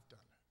it. I've done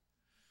it.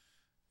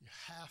 You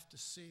have to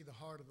see the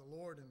heart of the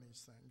Lord in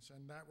these things,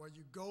 and that way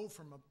you go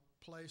from a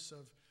place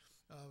of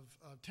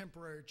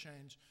temporary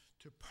change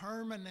to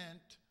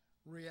permanent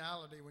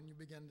reality when you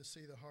begin to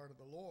see the heart of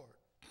the Lord.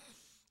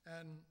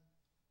 And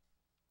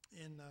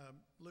in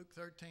Luke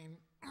 13,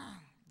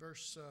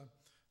 verse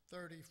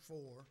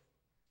 34,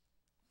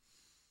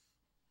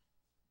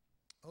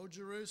 O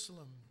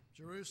Jerusalem,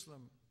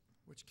 Jerusalem,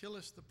 which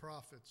killest the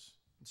prophets,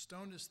 and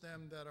stonest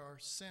them that are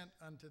sent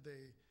unto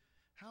thee,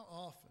 how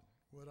often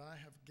would I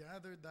have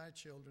gathered thy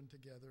children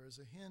together as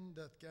a hen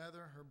doth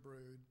gather her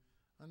brood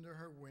under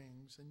her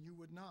wings, and you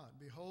would not.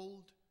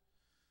 Behold,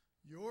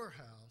 your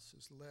house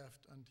is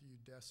left unto you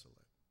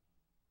desolate.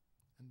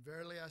 And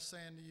verily I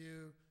say unto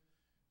you,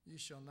 ye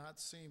shall not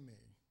see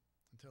me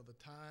until the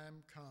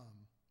time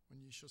come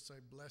when ye shall say,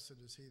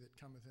 blessed is he that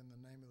cometh in the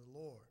name of the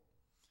Lord.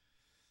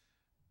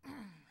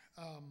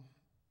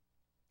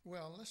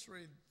 Well, let's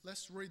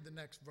read the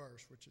next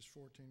verse, which is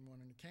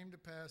 14:1. And it came to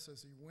pass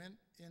as he went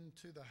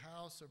into the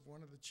house of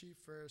one of the chief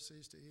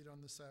Pharisees to eat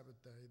on the Sabbath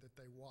day, that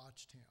they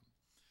watched him.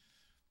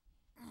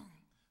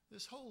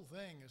 This whole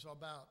thing is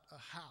about a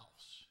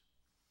house.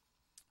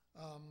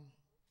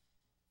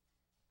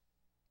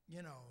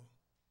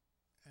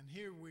 And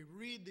here we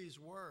read these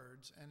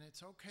words, and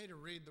it's okay to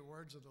read the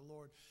words of the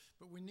Lord,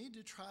 but we need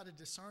to try to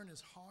discern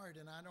his heart.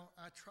 And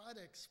I try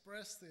to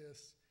express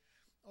this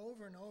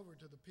over and over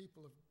to the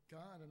people of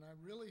God, and I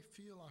really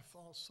feel I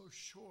fall so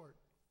short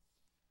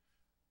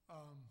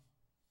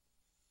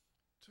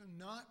to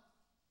not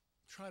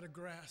try to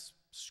grasp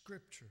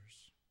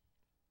scriptures,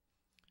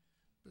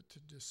 but to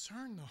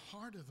discern the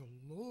heart of the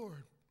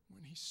Lord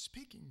when he's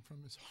speaking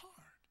from his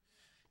heart.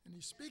 And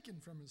he's speaking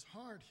from his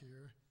heart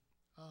here.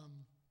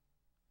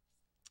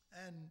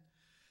 And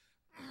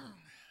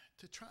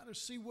to try to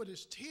see what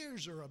his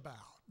tears are about.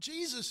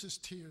 Jesus'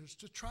 tears,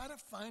 to try to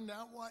find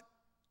out what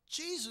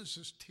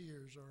Jesus'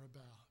 tears are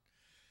about.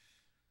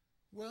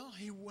 Well,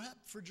 he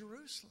wept for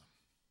Jerusalem.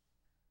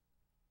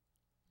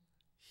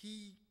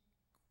 He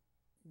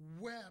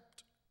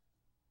wept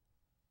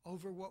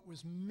over what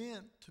was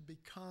meant to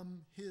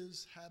become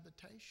his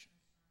habitation.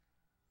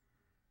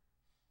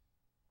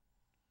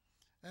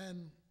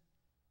 And,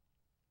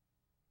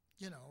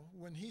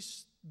 when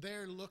he's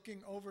there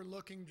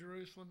overlooking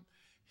Jerusalem,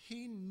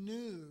 he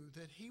knew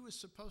that he was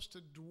supposed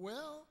to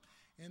dwell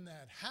in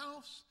that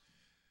house,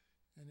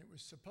 and it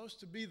was supposed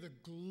to be the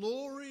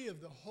glory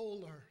of the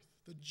whole earth,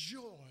 the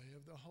joy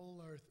of the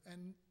whole earth.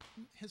 And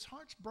his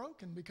heart's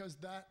broken because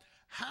that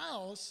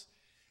house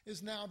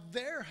is now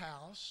their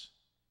house,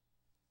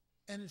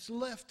 and it's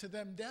left to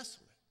them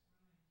desolate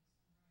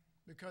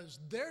because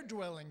they're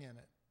dwelling in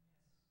it.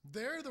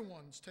 They're the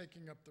ones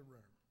taking up the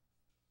room.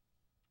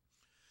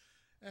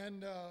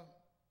 And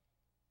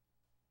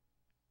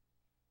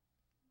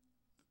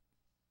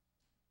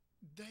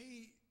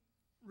they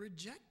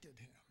rejected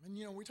him.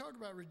 And, we talk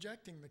about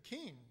rejecting the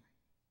king.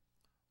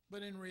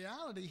 But in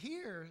reality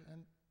here,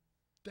 and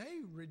they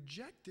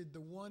rejected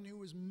the one who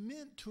was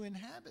meant to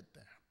inhabit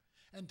them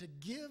and to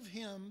give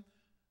him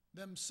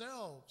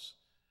themselves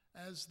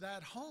as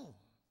that home.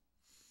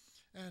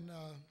 And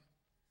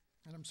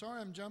I'm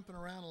sorry I'm jumping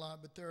around a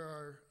lot, but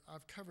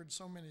I've covered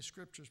so many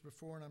scriptures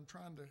before, and I'm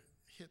trying to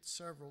hit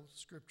several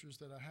scriptures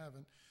that I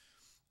haven't.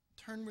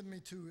 Turn with me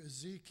to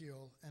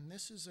Ezekiel, and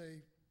this is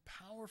a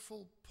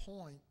powerful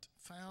point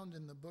found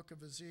in the book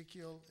of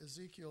Ezekiel,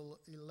 Ezekiel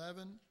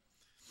 11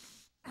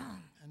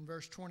 and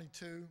verse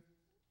 22.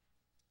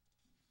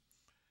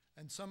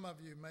 And some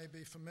of you may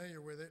be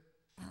familiar with it.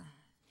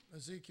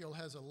 Ezekiel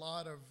has a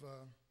lot of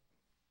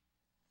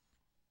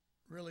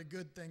really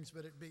good things,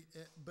 but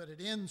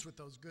it ends with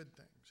those good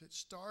things. It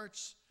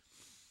starts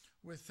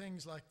with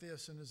things like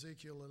this in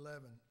Ezekiel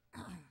 11.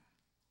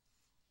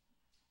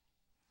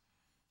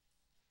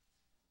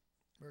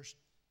 Verse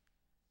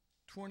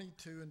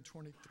 22 and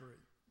 23.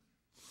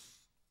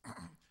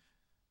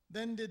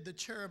 Then did the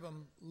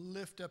cherubim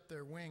lift up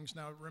their wings.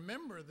 Now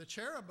remember, the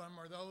cherubim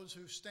are those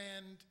who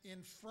stand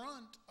in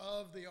front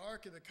of the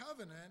Ark of the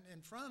Covenant,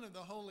 in front of the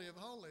Holy of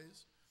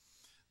Holies.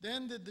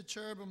 Then did the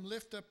cherubim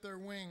lift up their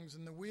wings,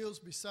 and the wheels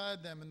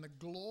beside them, and the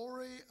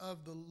glory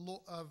of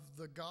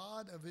the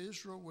God of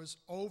Israel was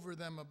over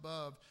them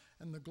above,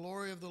 and the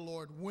glory of the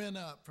Lord went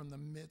up from the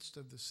midst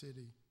of the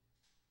city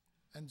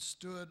and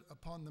stood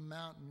upon the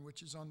mountain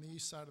which is on the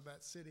east side of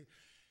that city.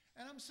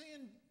 And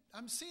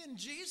I'm seeing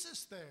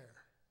Jesus there.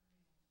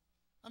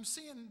 I'm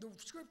seeing the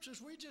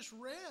scriptures we just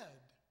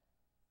read,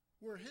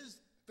 where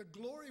the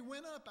glory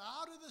went up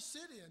out of the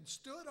city and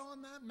stood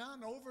on that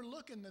mountain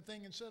overlooking the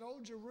thing and said, "Oh,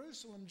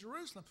 Jerusalem,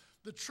 Jerusalem,"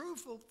 the true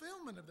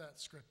fulfillment of that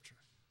scripture.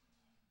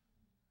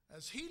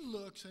 As he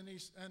looks, and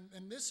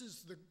this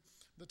is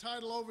the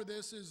title over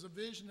this is "The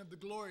Vision of the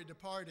Glory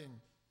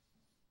Departing."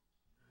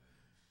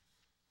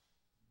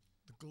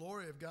 The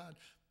glory of God.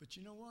 But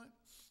you know what?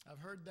 I've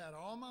heard that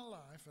all my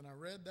life, and I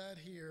read that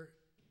here.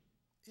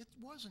 It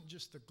wasn't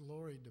just the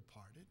glory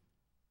departed.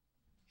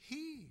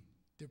 He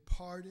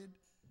departed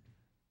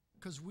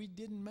because we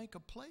didn't make a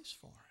place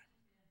for him.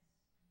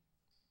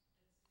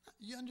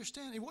 You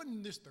understand? It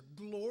wasn't just the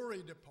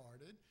glory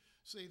departed.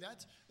 See,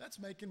 that's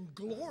making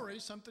glory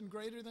something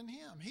greater than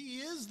him.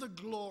 He is the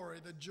glory,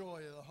 the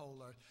joy of the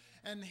whole earth.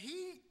 And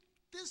he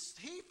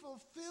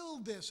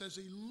fulfilled this as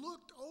he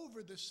looked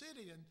over the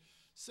city and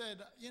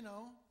said,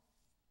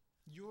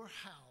 your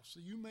house,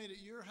 you made it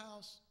your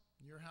house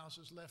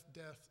is left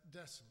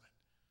desolate.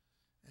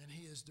 And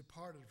he has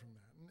departed from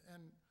that.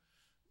 And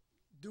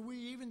do we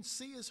even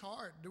see his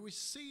heart? Do we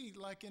see,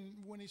 like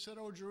when he said,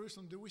 "Oh,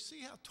 Jerusalem," do we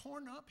see how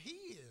torn up he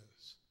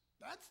is?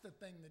 That's the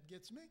thing that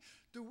gets me.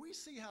 Do we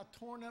see how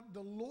torn up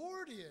the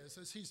Lord is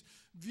as he's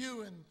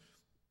viewing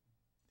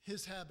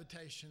his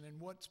habitation and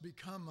what's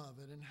become of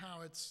it and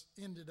how it's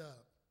ended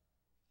up?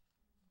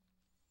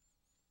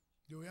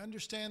 Do we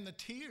understand the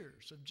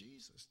tears of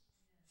Jesus?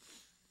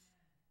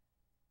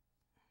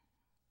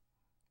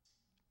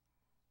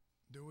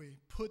 Do we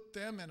put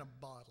them in a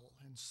bottle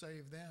and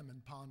save them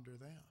and ponder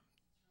them?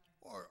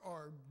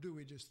 Or do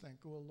we just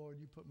think, "Oh, Lord,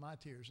 you put my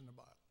tears in a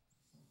bottle.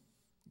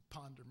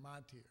 Ponder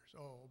my tears.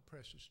 Oh,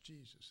 precious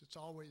Jesus." It's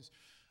always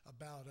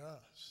about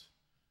us.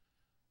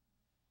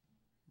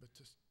 But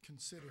to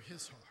consider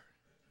his heart.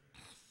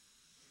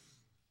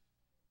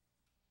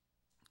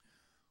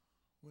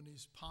 When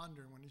he's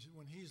pondering,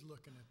 when he's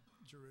looking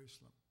at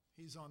Jerusalem,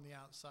 he's on the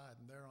outside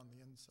and they're on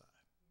the inside.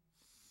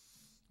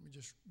 Let me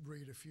just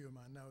read a few of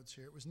my notes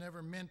here. It was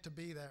never meant to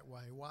be that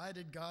way. Why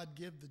did God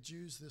give the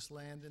Jews this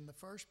land in the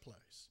first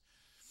place?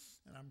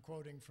 And I'm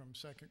quoting from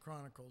 2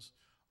 Chronicles.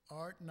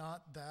 "Art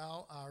not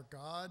thou our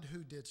God,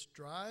 who didst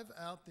drive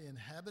out the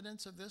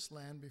inhabitants of this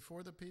land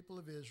before the people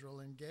of Israel,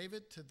 and gave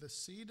it to the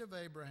seed of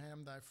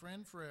Abraham, thy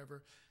friend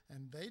forever,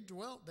 and they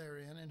dwelt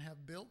therein, and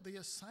have built thee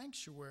a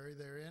sanctuary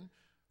therein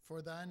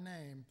for thy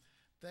name."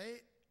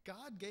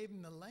 God gave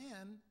them the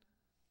land.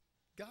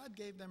 God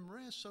gave them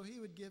rest so he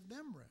would give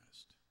them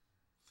rest.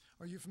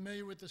 Are you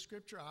familiar with the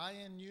scripture, I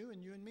and you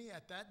in me?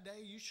 At that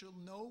day you shall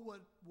know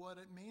what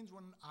it means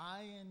when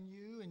I in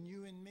you and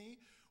you in me.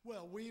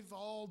 Well, we've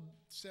all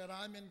said,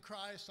 I'm in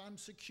Christ, I'm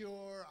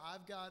secure,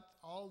 I've got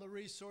all the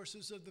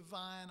resources of the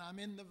vine, I'm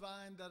in the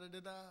vine,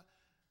 da-da-da-da.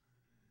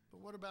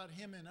 But what about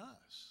him in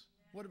us?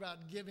 What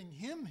about giving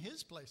him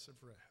his place of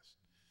rest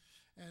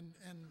and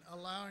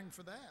allowing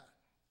for that?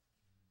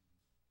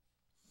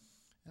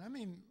 And I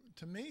mean,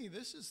 to me,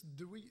 this is,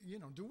 do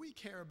we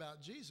care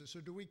about Jesus,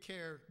 or do we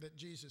care that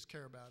Jesus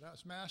care about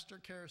us? Master,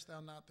 carest thou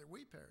not that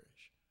we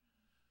perish?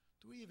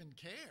 Do we even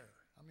care?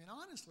 I mean,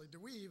 honestly, do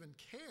we even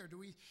care? Do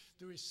we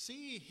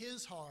see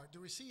his heart? Do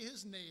we see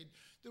his need?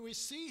 Do we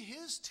see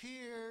his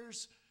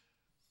tears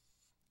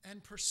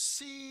and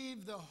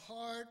perceive the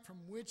heart from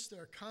which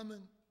they're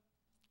coming?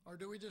 Or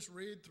do we just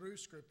read through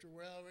Scripture?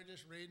 Well, we're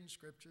just reading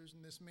Scriptures,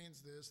 and this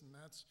means this, and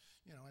that's,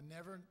 and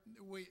never,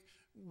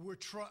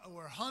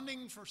 we're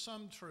hunting for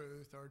some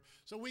truth, or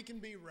so we can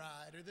be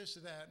right, or this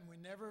or that, and we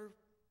never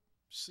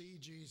see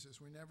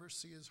Jesus. We never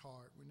see his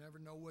heart. We never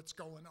know what's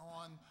going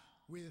on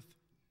with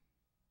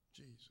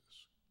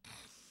Jesus.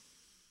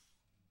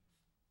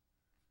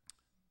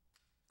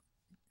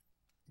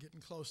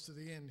 Getting close to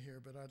the end here,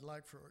 but I'd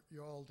like for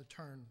you all to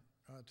turn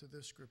to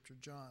this Scripture,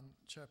 John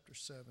chapter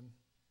 7.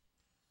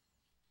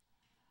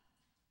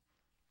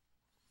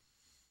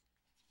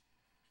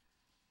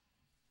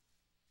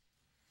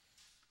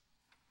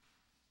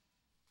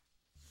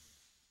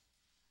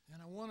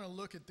 And I want to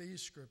look at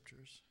these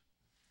scriptures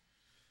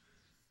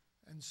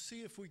and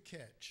see if we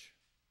catch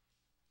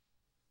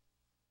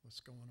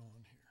what's going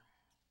on here.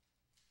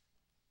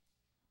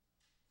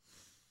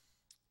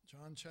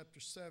 John chapter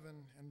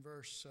 7 and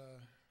verse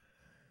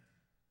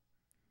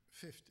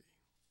 50.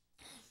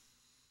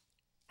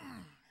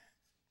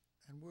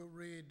 And we'll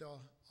read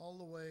all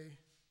the way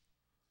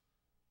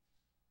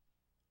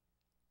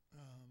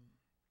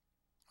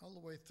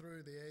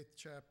through the 8th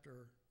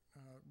chapter,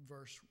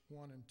 verse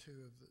 1 and 2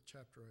 of the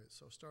chapter 8.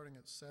 So starting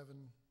at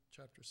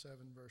chapter 7,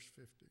 verse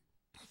 50.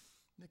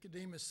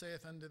 Nicodemus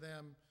saith unto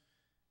them,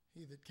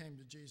 he that came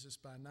to Jesus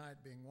by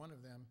night, being one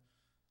of them,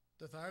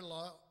 Doth our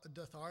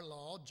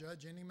law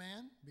judge any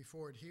man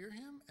before it hear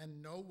him,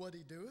 and know what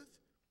he doeth?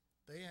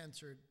 They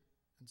answered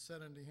and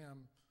said unto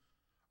him,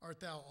 Art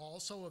thou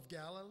also of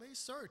Galilee?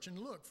 Search and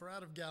look, for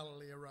out of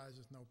Galilee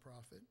ariseth no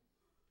prophet.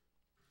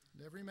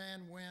 And every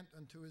man went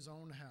unto his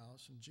own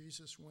house, and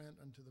Jesus went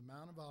unto the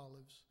Mount of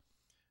Olives.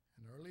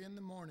 And early in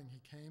the morning he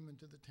came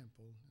into the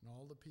temple, and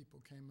all the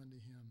people came unto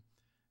him,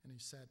 and he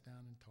sat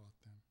down and taught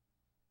them.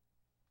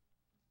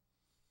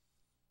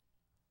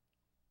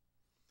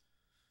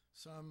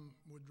 Some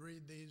would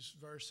read these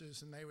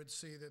verses and they would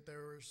see that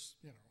there was,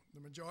 the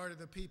majority of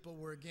the people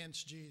were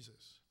against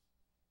Jesus.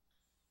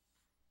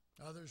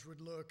 Others would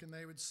look and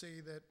they would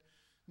see that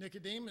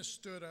Nicodemus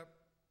stood up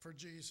for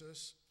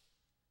Jesus.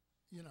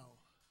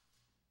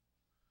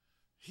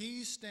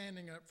 He's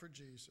standing up for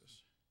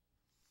Jesus.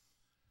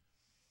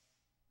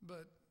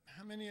 But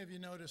how many of you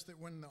noticed that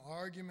when the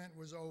argument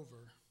was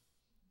over,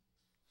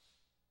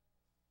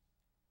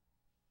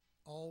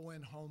 all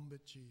went home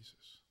but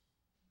Jesus?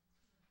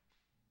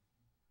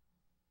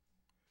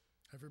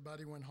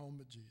 Everybody went home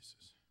but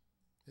Jesus.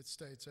 It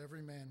states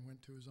every man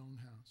went to his own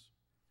house.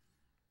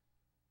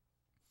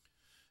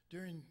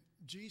 During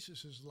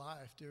Jesus'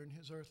 life, during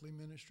his earthly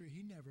ministry,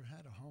 he never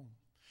had a home.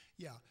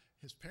 Yeah,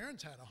 his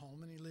parents had a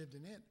home and he lived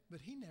in it,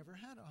 but he never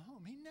had a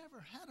home. He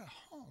never had a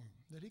home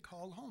that he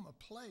called home, a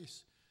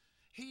place.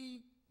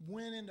 He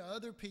went into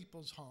other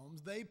people's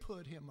homes. They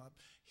put him up.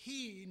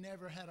 He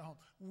never had a home.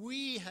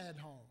 We had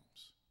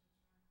homes.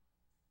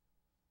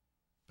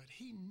 But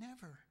he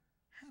never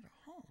had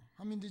a home.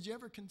 I mean, did you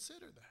ever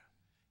consider that?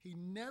 He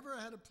never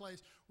had a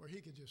place where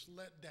he could just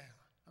let down.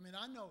 I mean,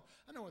 I know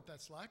what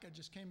that's like. I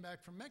just came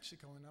back from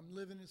Mexico, and I'm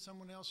living in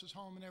someone else's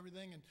home and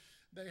everything, and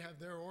they have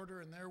their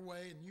order and their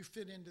way, and you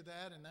fit into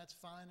that, and that's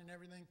fine and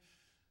everything.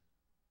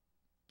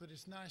 But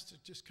it's nice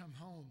to just come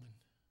home and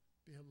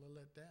be able to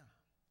let down.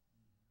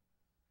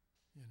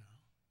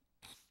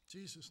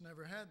 Jesus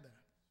never had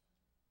that.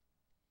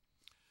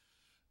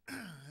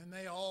 And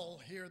they all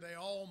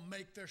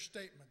make their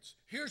statements.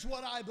 Here's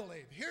what I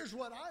believe. Here's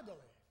what I believe.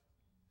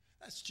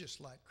 That's just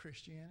like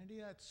Christianity.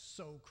 That's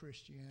so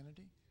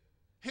Christianity.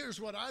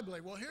 Here's what I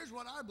believe. Well, here's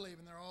what I believe.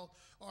 And they're all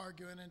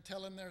arguing and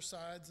telling their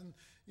sides and,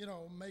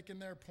 making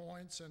their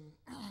points and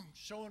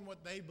showing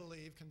what they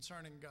believe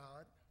concerning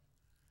God.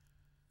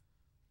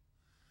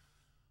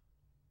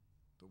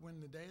 But when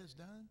the day is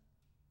done,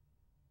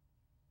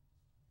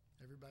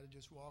 everybody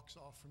just walks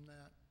off from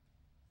that.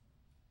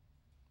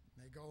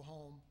 They go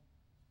home.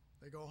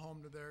 They go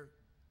home to their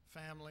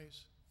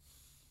families.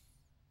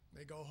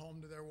 They go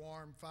home to their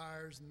warm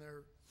fires and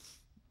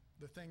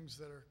the things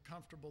that are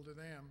comfortable to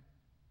them.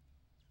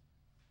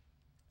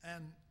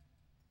 And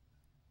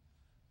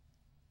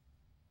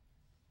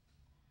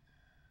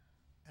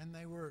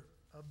they were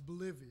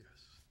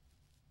oblivious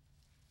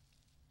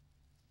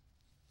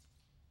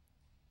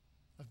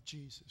of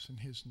Jesus and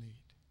his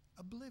need.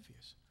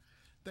 Oblivious.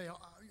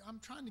 I'm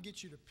trying to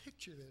get you to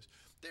picture this.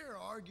 They're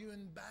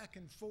arguing back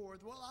and forth.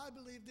 Well, I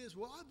believe this.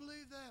 Well, I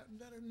believe that. And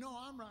that. No,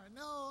 I'm right.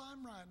 No,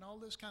 I'm right. And all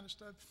this kind of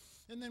stuff.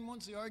 And then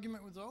once the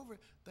argument was over,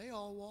 they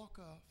all walk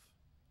off.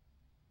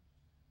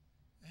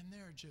 And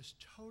they're just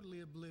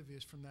totally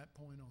oblivious from that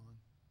point on.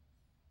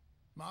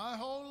 My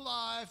whole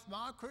life,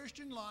 my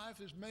Christian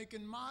life is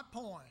making my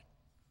point.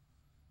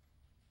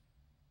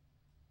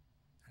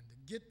 And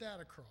to get that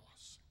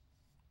across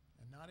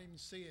and not even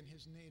seeing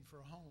his need for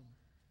a home.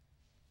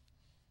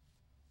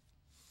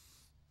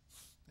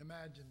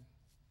 Imagine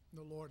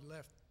the Lord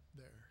left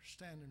there,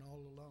 standing all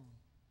alone.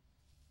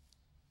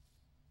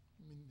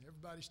 I mean,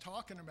 everybody's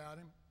talking about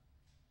him.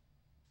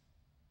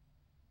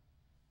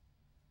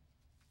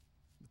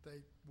 But they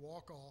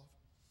walk off.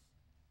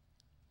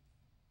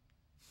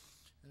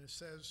 And it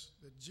says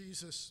that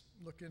Jesus,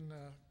 look in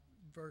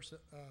verse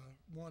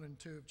 1 and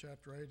 2 of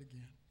chapter 8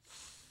 again.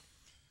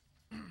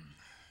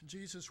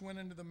 Jesus went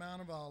into the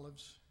Mount of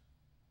Olives.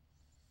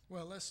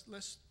 Well, let's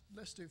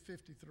do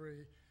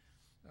 53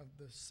 of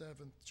the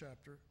 7th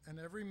chapter. And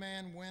every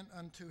man went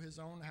unto his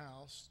own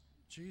house.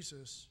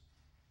 Jesus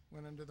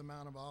went into the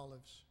Mount of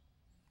Olives.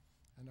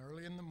 And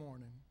early in the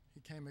morning, he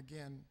came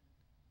again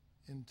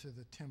into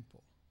the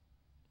temple.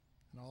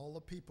 And all the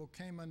people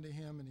came unto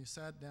him, and he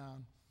sat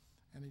down,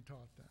 and he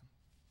taught them.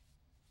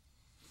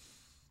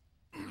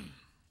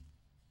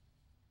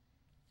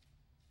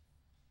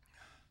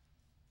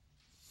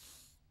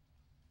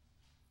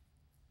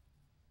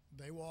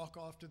 They walk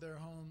off to their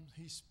homes.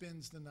 He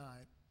spends the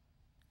night,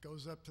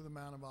 goes up to the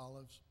Mount of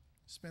Olives,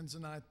 spends the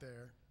night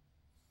there.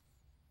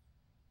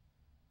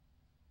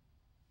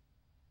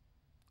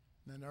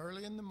 And then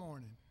early in the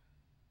morning,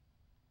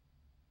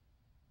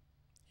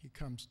 he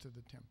comes to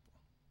the temple.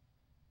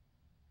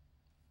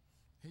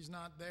 He's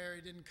not there.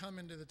 He didn't come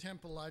into the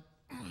temple like,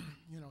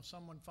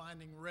 someone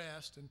finding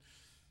rest and,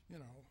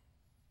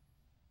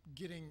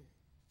 getting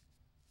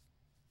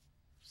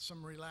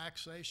some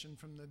relaxation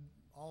from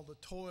all the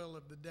toil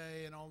of the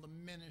day and all the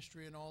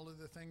ministry and all of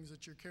the things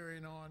that you're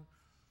carrying on.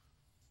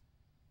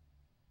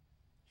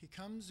 He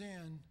comes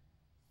in,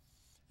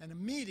 and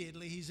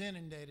immediately he's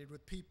inundated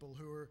with people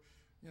who are,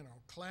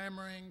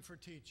 clamoring for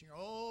teaching.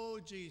 Oh,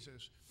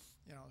 Jesus.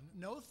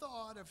 No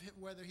thought of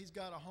whether he's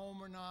got a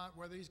home or not,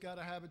 whether he's got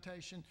a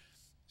habitation.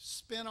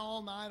 Spent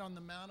all night on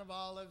the Mount of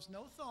Olives.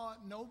 No thought,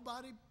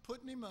 nobody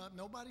putting him up,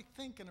 nobody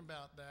thinking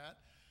about that.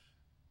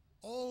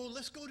 Oh,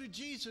 let's go to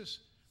Jesus.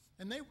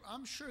 And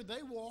I'm sure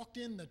they walked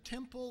in the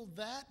temple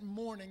that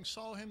morning,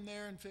 saw him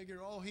there, and figured,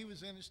 oh, he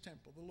was in his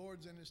temple. The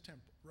Lord's in his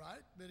temple,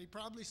 right? That he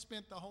probably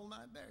spent the whole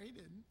night there. He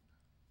didn't.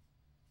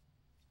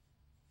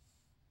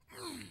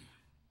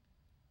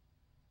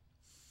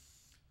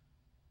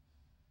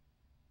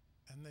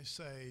 And they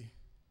say,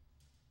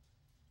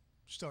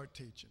 start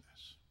teaching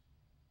us.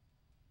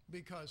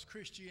 Because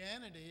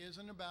Christianity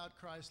isn't about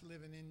Christ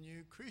living in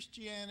you.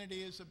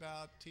 Christianity is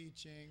about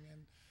teaching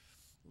and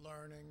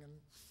learning and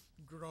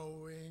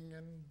growing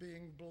and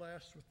being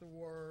blessed with the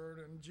Word,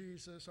 and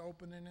Jesus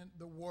opening it,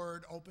 the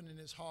Word opening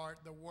his heart,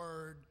 the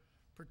Word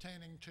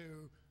pertaining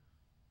to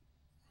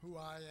who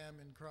I am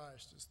in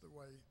Christ is the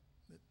way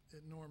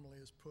it normally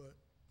is put.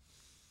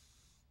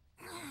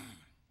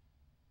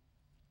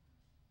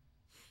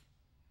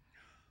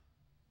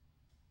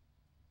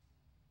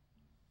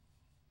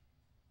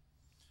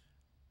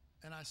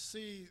 And I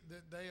see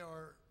that they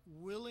are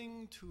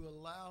willing to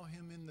allow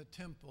him in the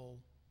temple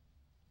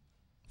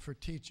for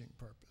teaching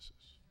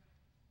purposes.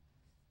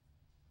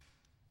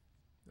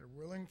 They're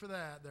willing for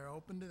that. They're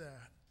open to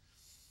that.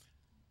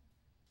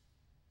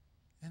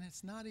 And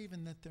it's not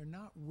even that they're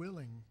not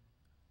willing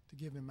to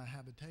give him a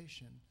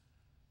habitation.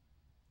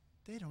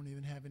 They don't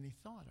even have any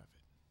thought of it.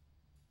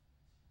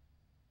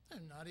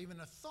 There's not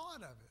even a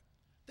thought of it.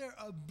 They're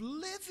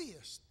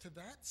oblivious to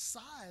that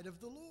side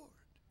of the Lord.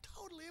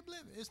 Totally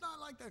oblivious. It's not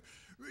like they're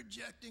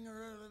rejecting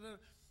or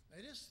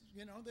they just,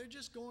 they're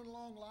just going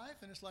along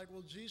life, and it's like,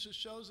 well, Jesus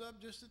shows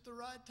up just at the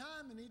right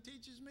time, and he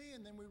teaches me,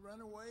 and then we run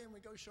away and we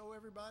go show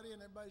everybody,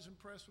 and everybody's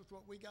impressed with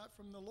what we got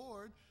from the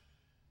Lord,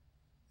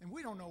 and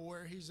we don't know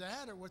where he's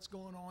at or what's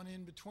going on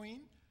in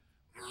between,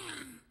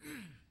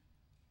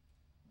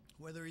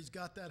 whether he's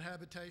got that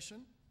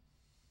habitation.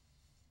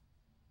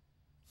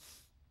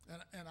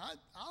 And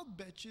I'll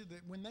bet you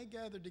that when they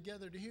gathered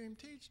together to hear him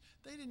teach,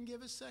 they didn't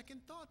give a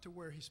second thought to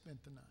where he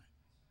spent the night.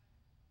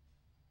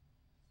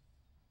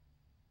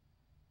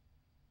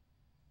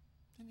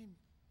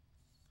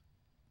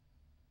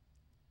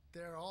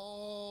 They're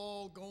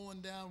all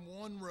going down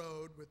one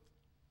road with,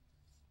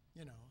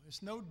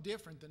 it's no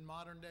different than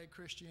modern day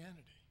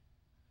Christianity.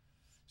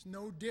 It's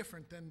no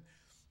different than,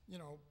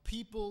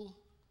 people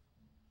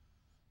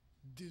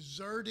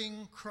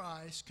deserting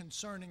Christ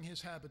concerning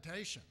his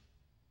habitation.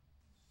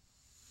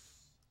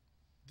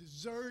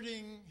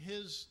 Deserting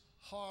his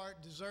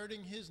heart,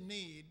 deserting his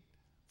need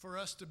for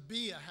us to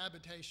be a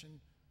habitation,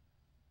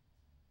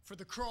 for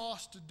the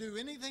cross to do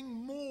anything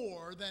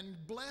more than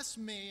bless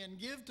me and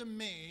give to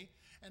me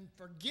and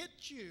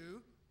forget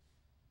you.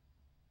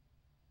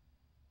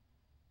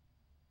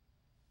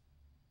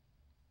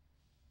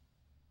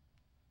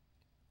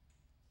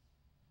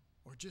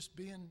 or just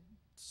being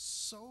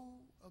so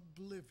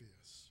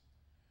oblivious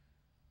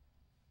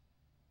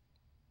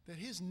that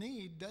his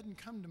need doesn't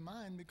come to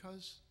mind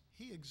because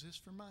he exists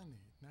for my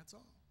need, and that's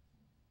all.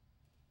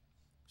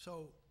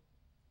 So,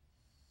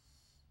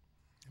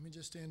 let me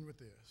just end with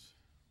this.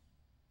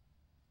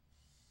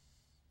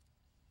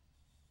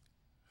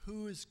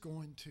 Who is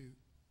going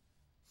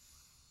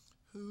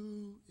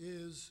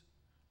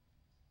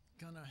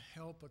to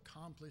help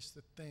accomplish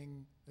the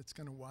thing that's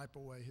going to wipe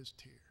away his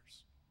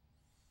tears?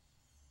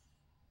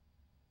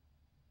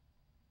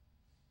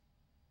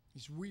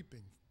 He's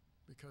weeping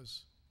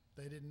because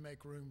they didn't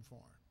make room for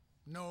him.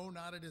 No,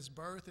 not at his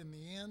birth in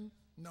the end.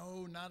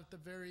 No, not at the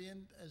very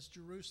end, as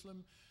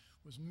Jerusalem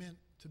was meant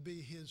to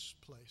be his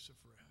place of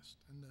rest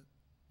and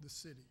the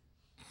city.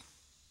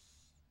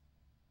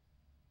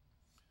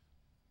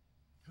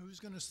 Who's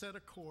going to set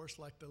a course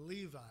like the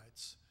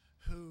Levites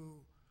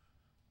who,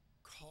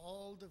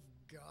 called of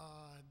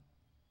God,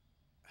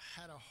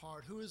 had a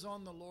heart? Who is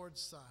on the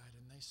Lord's side?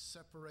 And they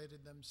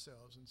separated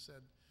themselves and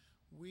said,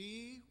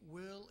 we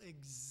will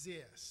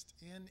exist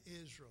in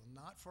Israel,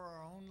 not for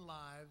our own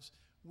lives.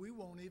 We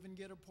won't even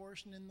get a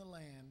portion in the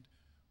land.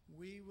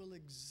 We will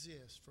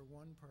exist for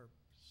one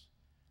purpose.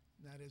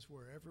 And that is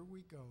wherever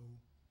we go,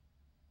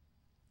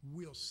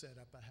 we'll set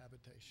up a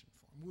habitation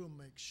for him. We'll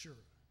make sure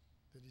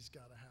that he's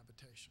got a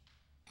habitation.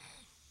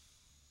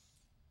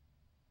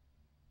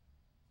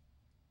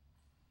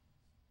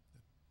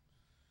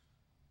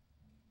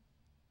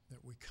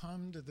 That we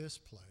come to this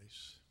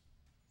place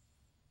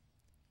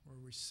where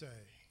we say,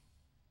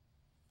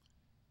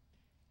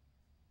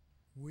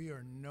 we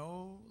are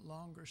no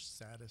longer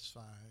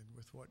satisfied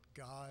with what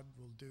God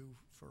will do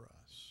for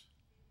us.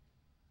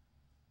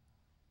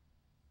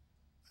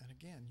 And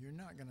again, you're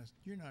not going to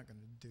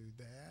do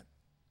that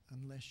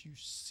unless you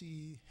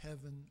see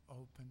heaven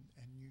open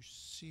and you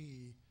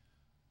see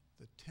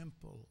the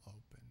temple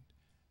opened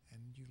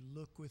and you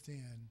look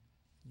within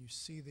and you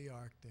see the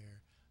ark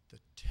there. The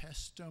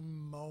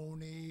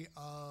testimony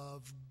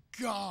of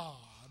God.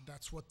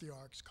 That's what the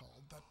ark's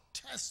called. The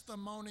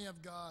testimony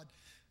of God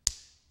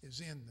is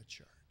in the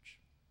church.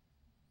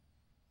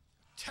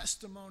 The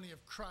testimony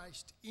of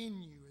Christ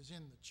in you is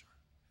in the church.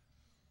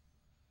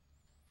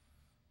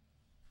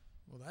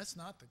 Well, that's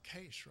not the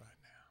case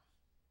right now.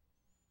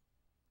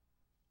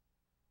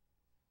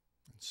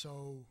 And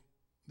so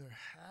there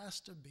has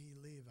to be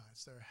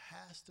Levites. There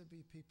has to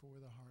be people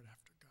with a heart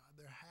after God.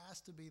 There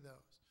has to be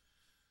those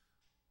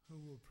who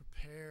will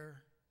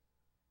prepare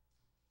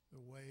the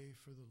way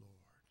for the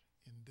Lord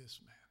in this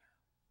manner.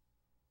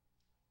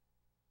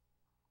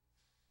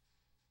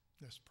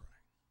 Let's pray.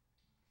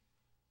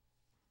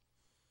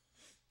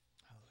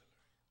 Hallelujah.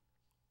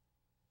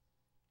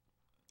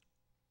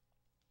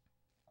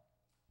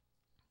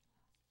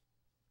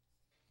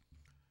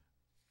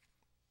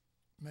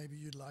 Maybe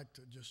you'd like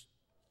to just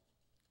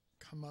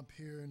come up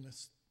here and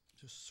just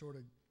sort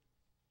of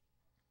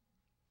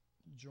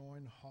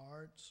join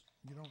hearts.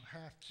 You don't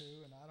have to,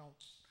 and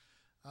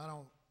I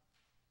don't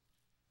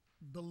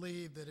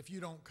believe that if you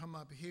don't come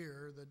up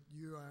here that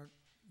you aren't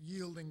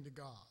yielding to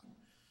God.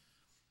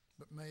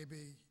 But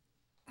maybe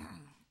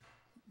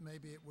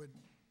it would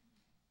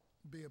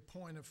be a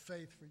point of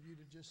faith for you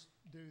to just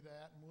do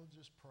that, and we'll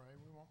just pray.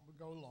 We won't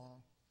go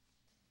long.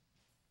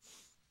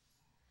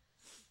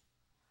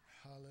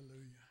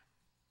 Hallelujah.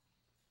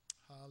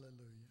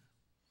 Hallelujah.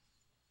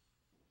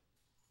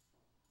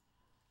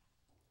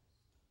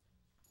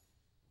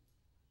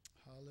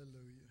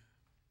 Hallelujah.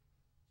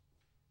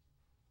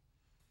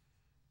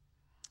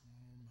 Oh,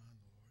 my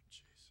Lord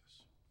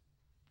Jesus.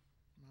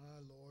 My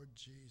Lord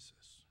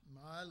Jesus.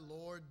 My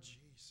Lord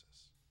Jesus.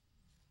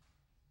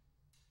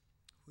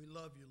 We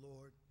love you,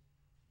 Lord.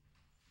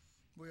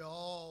 We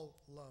all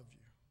love you.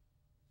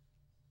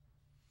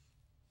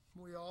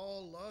 We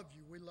all love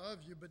you. We love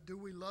you, but do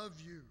we love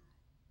you?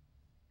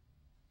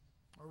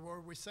 Or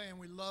are we saying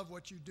we love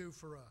what you do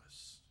for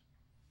us?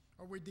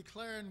 Are we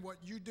declaring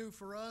what you do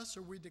for us, or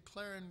are we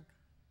declaring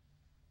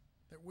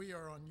that we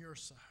are on your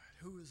side?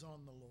 Who is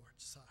on the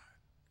Lord's side?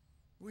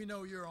 We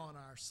know you're on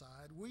our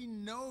side. We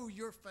know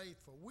you're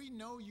faithful. We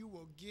know you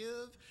will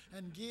give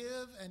and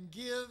give and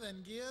give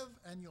and give,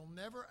 and you'll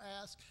never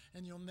ask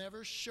and you'll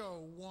never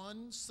show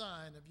one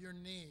sign of your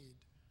need.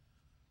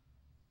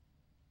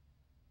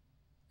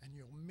 And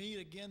you'll meet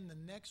again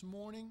the next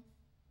morning,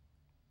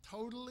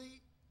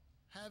 totally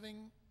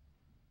having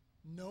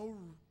no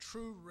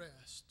true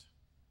rest.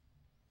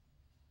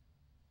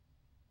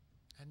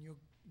 And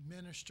you'll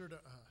minister to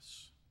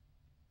us.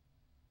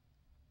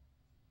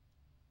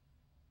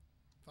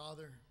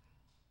 Father,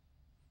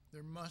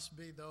 there must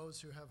be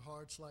those who have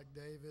hearts like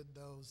David,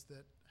 those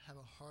that have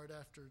a heart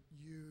after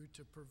you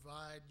to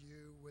provide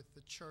you with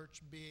the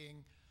church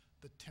being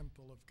the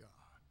temple of God,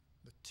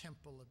 the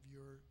temple of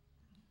your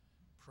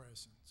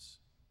presence,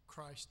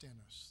 Christ in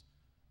us,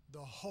 the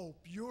hope,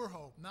 your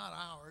hope, not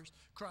ours,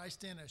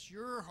 Christ in us,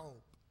 your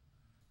hope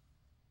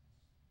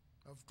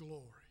of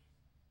glory.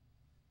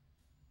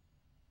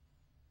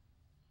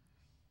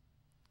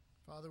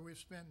 Father, we've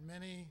spent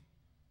many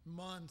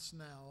months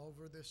now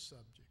over this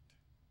subject.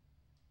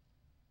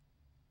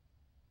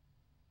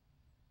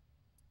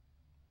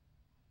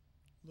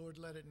 Lord,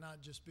 let it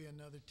not just be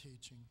another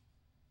teaching.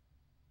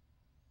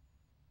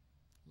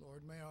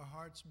 Lord, may our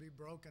hearts be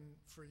broken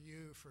for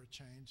you for a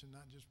change and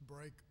not just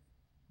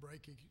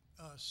breaking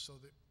us so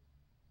that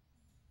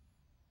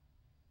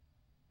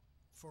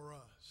for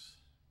us.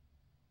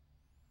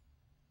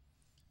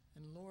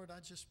 And Lord, I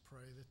just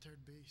pray that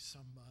there'd be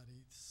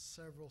somebody,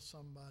 several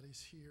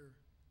somebodies here,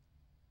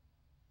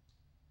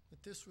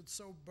 that this would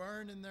so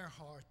burn in their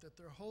heart that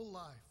their whole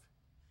life,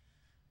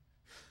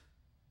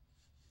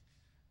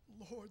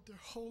 Lord, their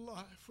whole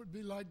life would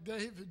be like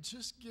David,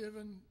 just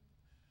given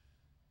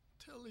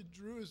till he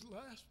drew his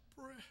last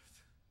breath.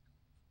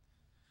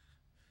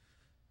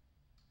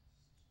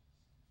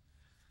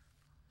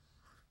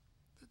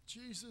 That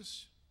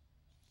Jesus,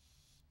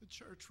 the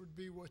church would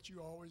be what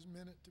you always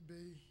meant it to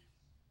be.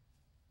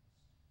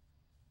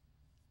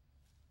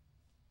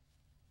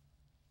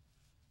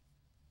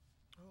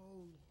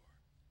 Oh,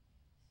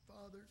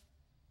 Lord.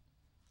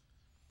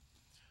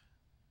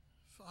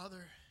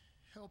 Father,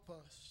 help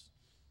us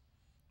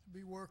to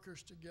be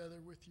workers together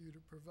with you to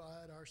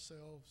provide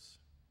ourselves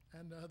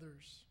and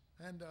others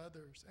and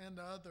others and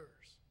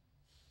others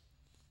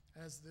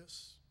as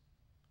this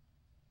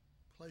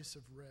place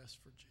of rest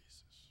for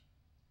Jesus.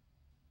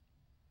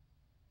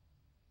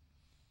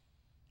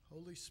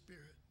 Holy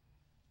Spirit,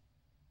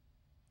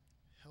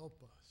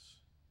 help us.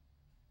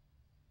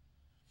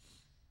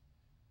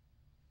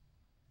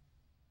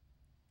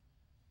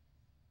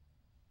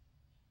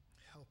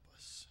 Help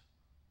us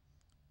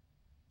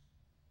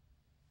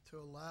to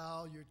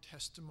allow your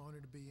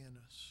testimony to be in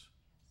us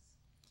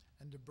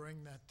and to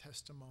bring that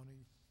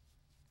testimony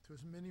to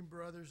as many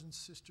brothers and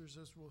sisters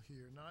as will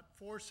hear, not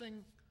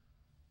forcing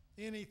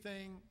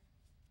anything,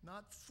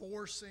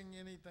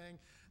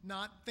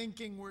 not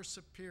thinking we're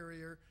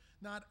superior,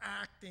 not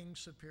acting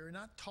superior,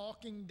 not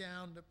talking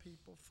down to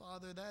people.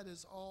 Father, that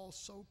is all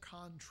so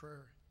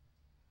contrary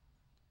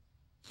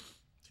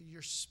to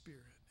your Spirit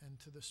and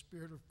to the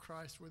Spirit of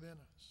Christ within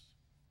us,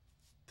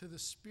 to the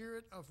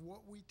spirit of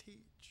what we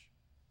teach,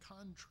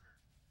 contrary.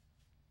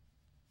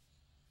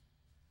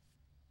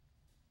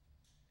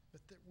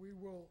 But that we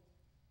will,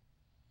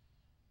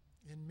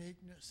 in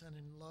meekness and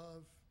in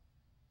love,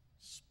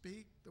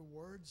 speak the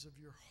words of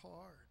your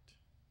heart,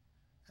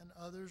 and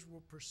others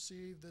will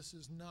perceive this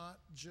is not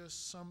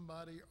just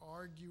somebody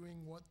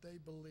arguing what they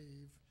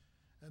believe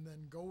and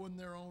then going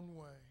their own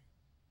way,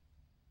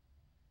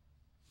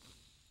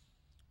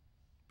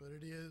 but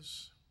it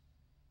is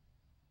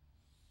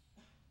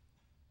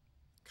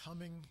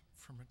coming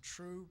from a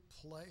true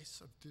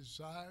place of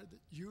desire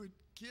that you would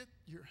get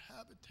your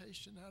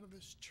habitation out of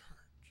this church.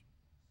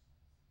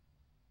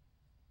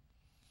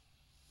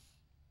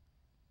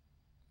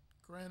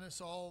 Grant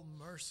us all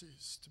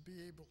mercies to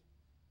be able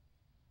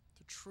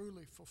to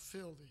truly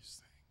fulfill these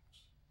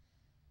things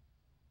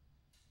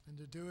and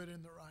to do it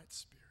in the right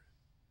spirit.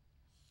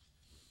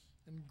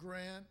 And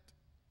grant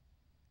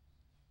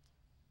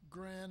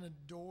a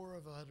door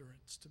of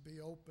utterance to be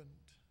opened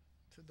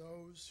to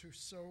those who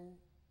so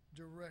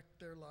direct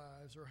their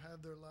lives or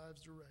have their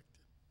lives directed,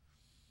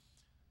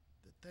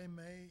 that they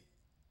may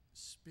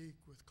speak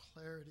with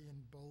clarity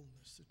and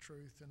boldness the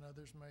truth, and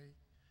others may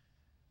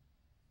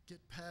get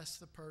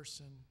past the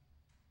person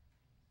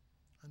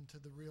unto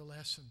the real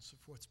essence of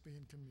what's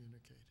being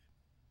communicated.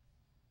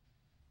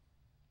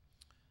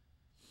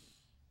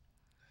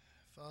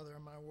 Father,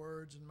 my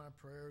words and my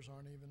prayers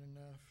aren't even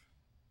enough.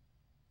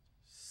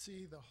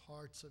 See the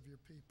hearts of your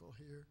people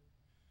here.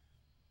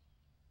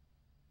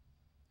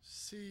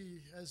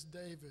 See, as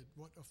David,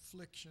 what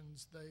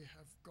afflictions they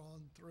have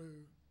gone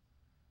through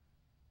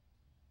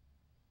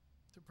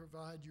to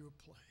provide you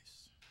a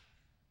place.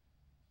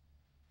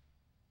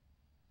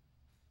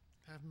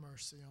 Have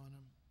mercy on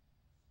them.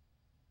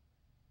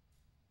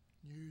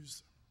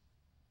 Use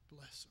them.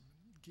 Bless them.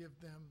 Give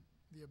them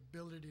the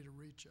ability to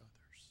reach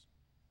others.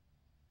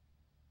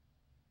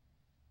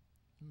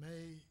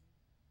 May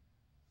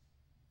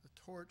the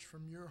torch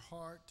from your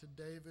heart to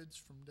David's,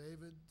 from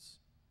David's,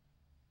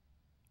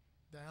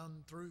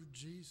 down through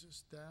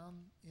Jesus,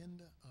 down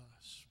into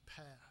us,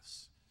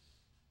 pass.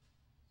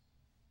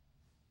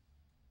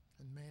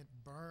 And may it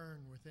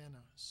burn within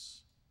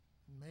us.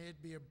 And may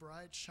it be a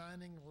bright,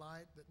 shining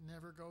light that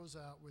never goes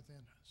out within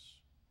us.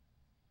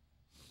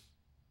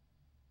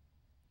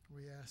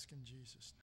 We ask in Jesus' name.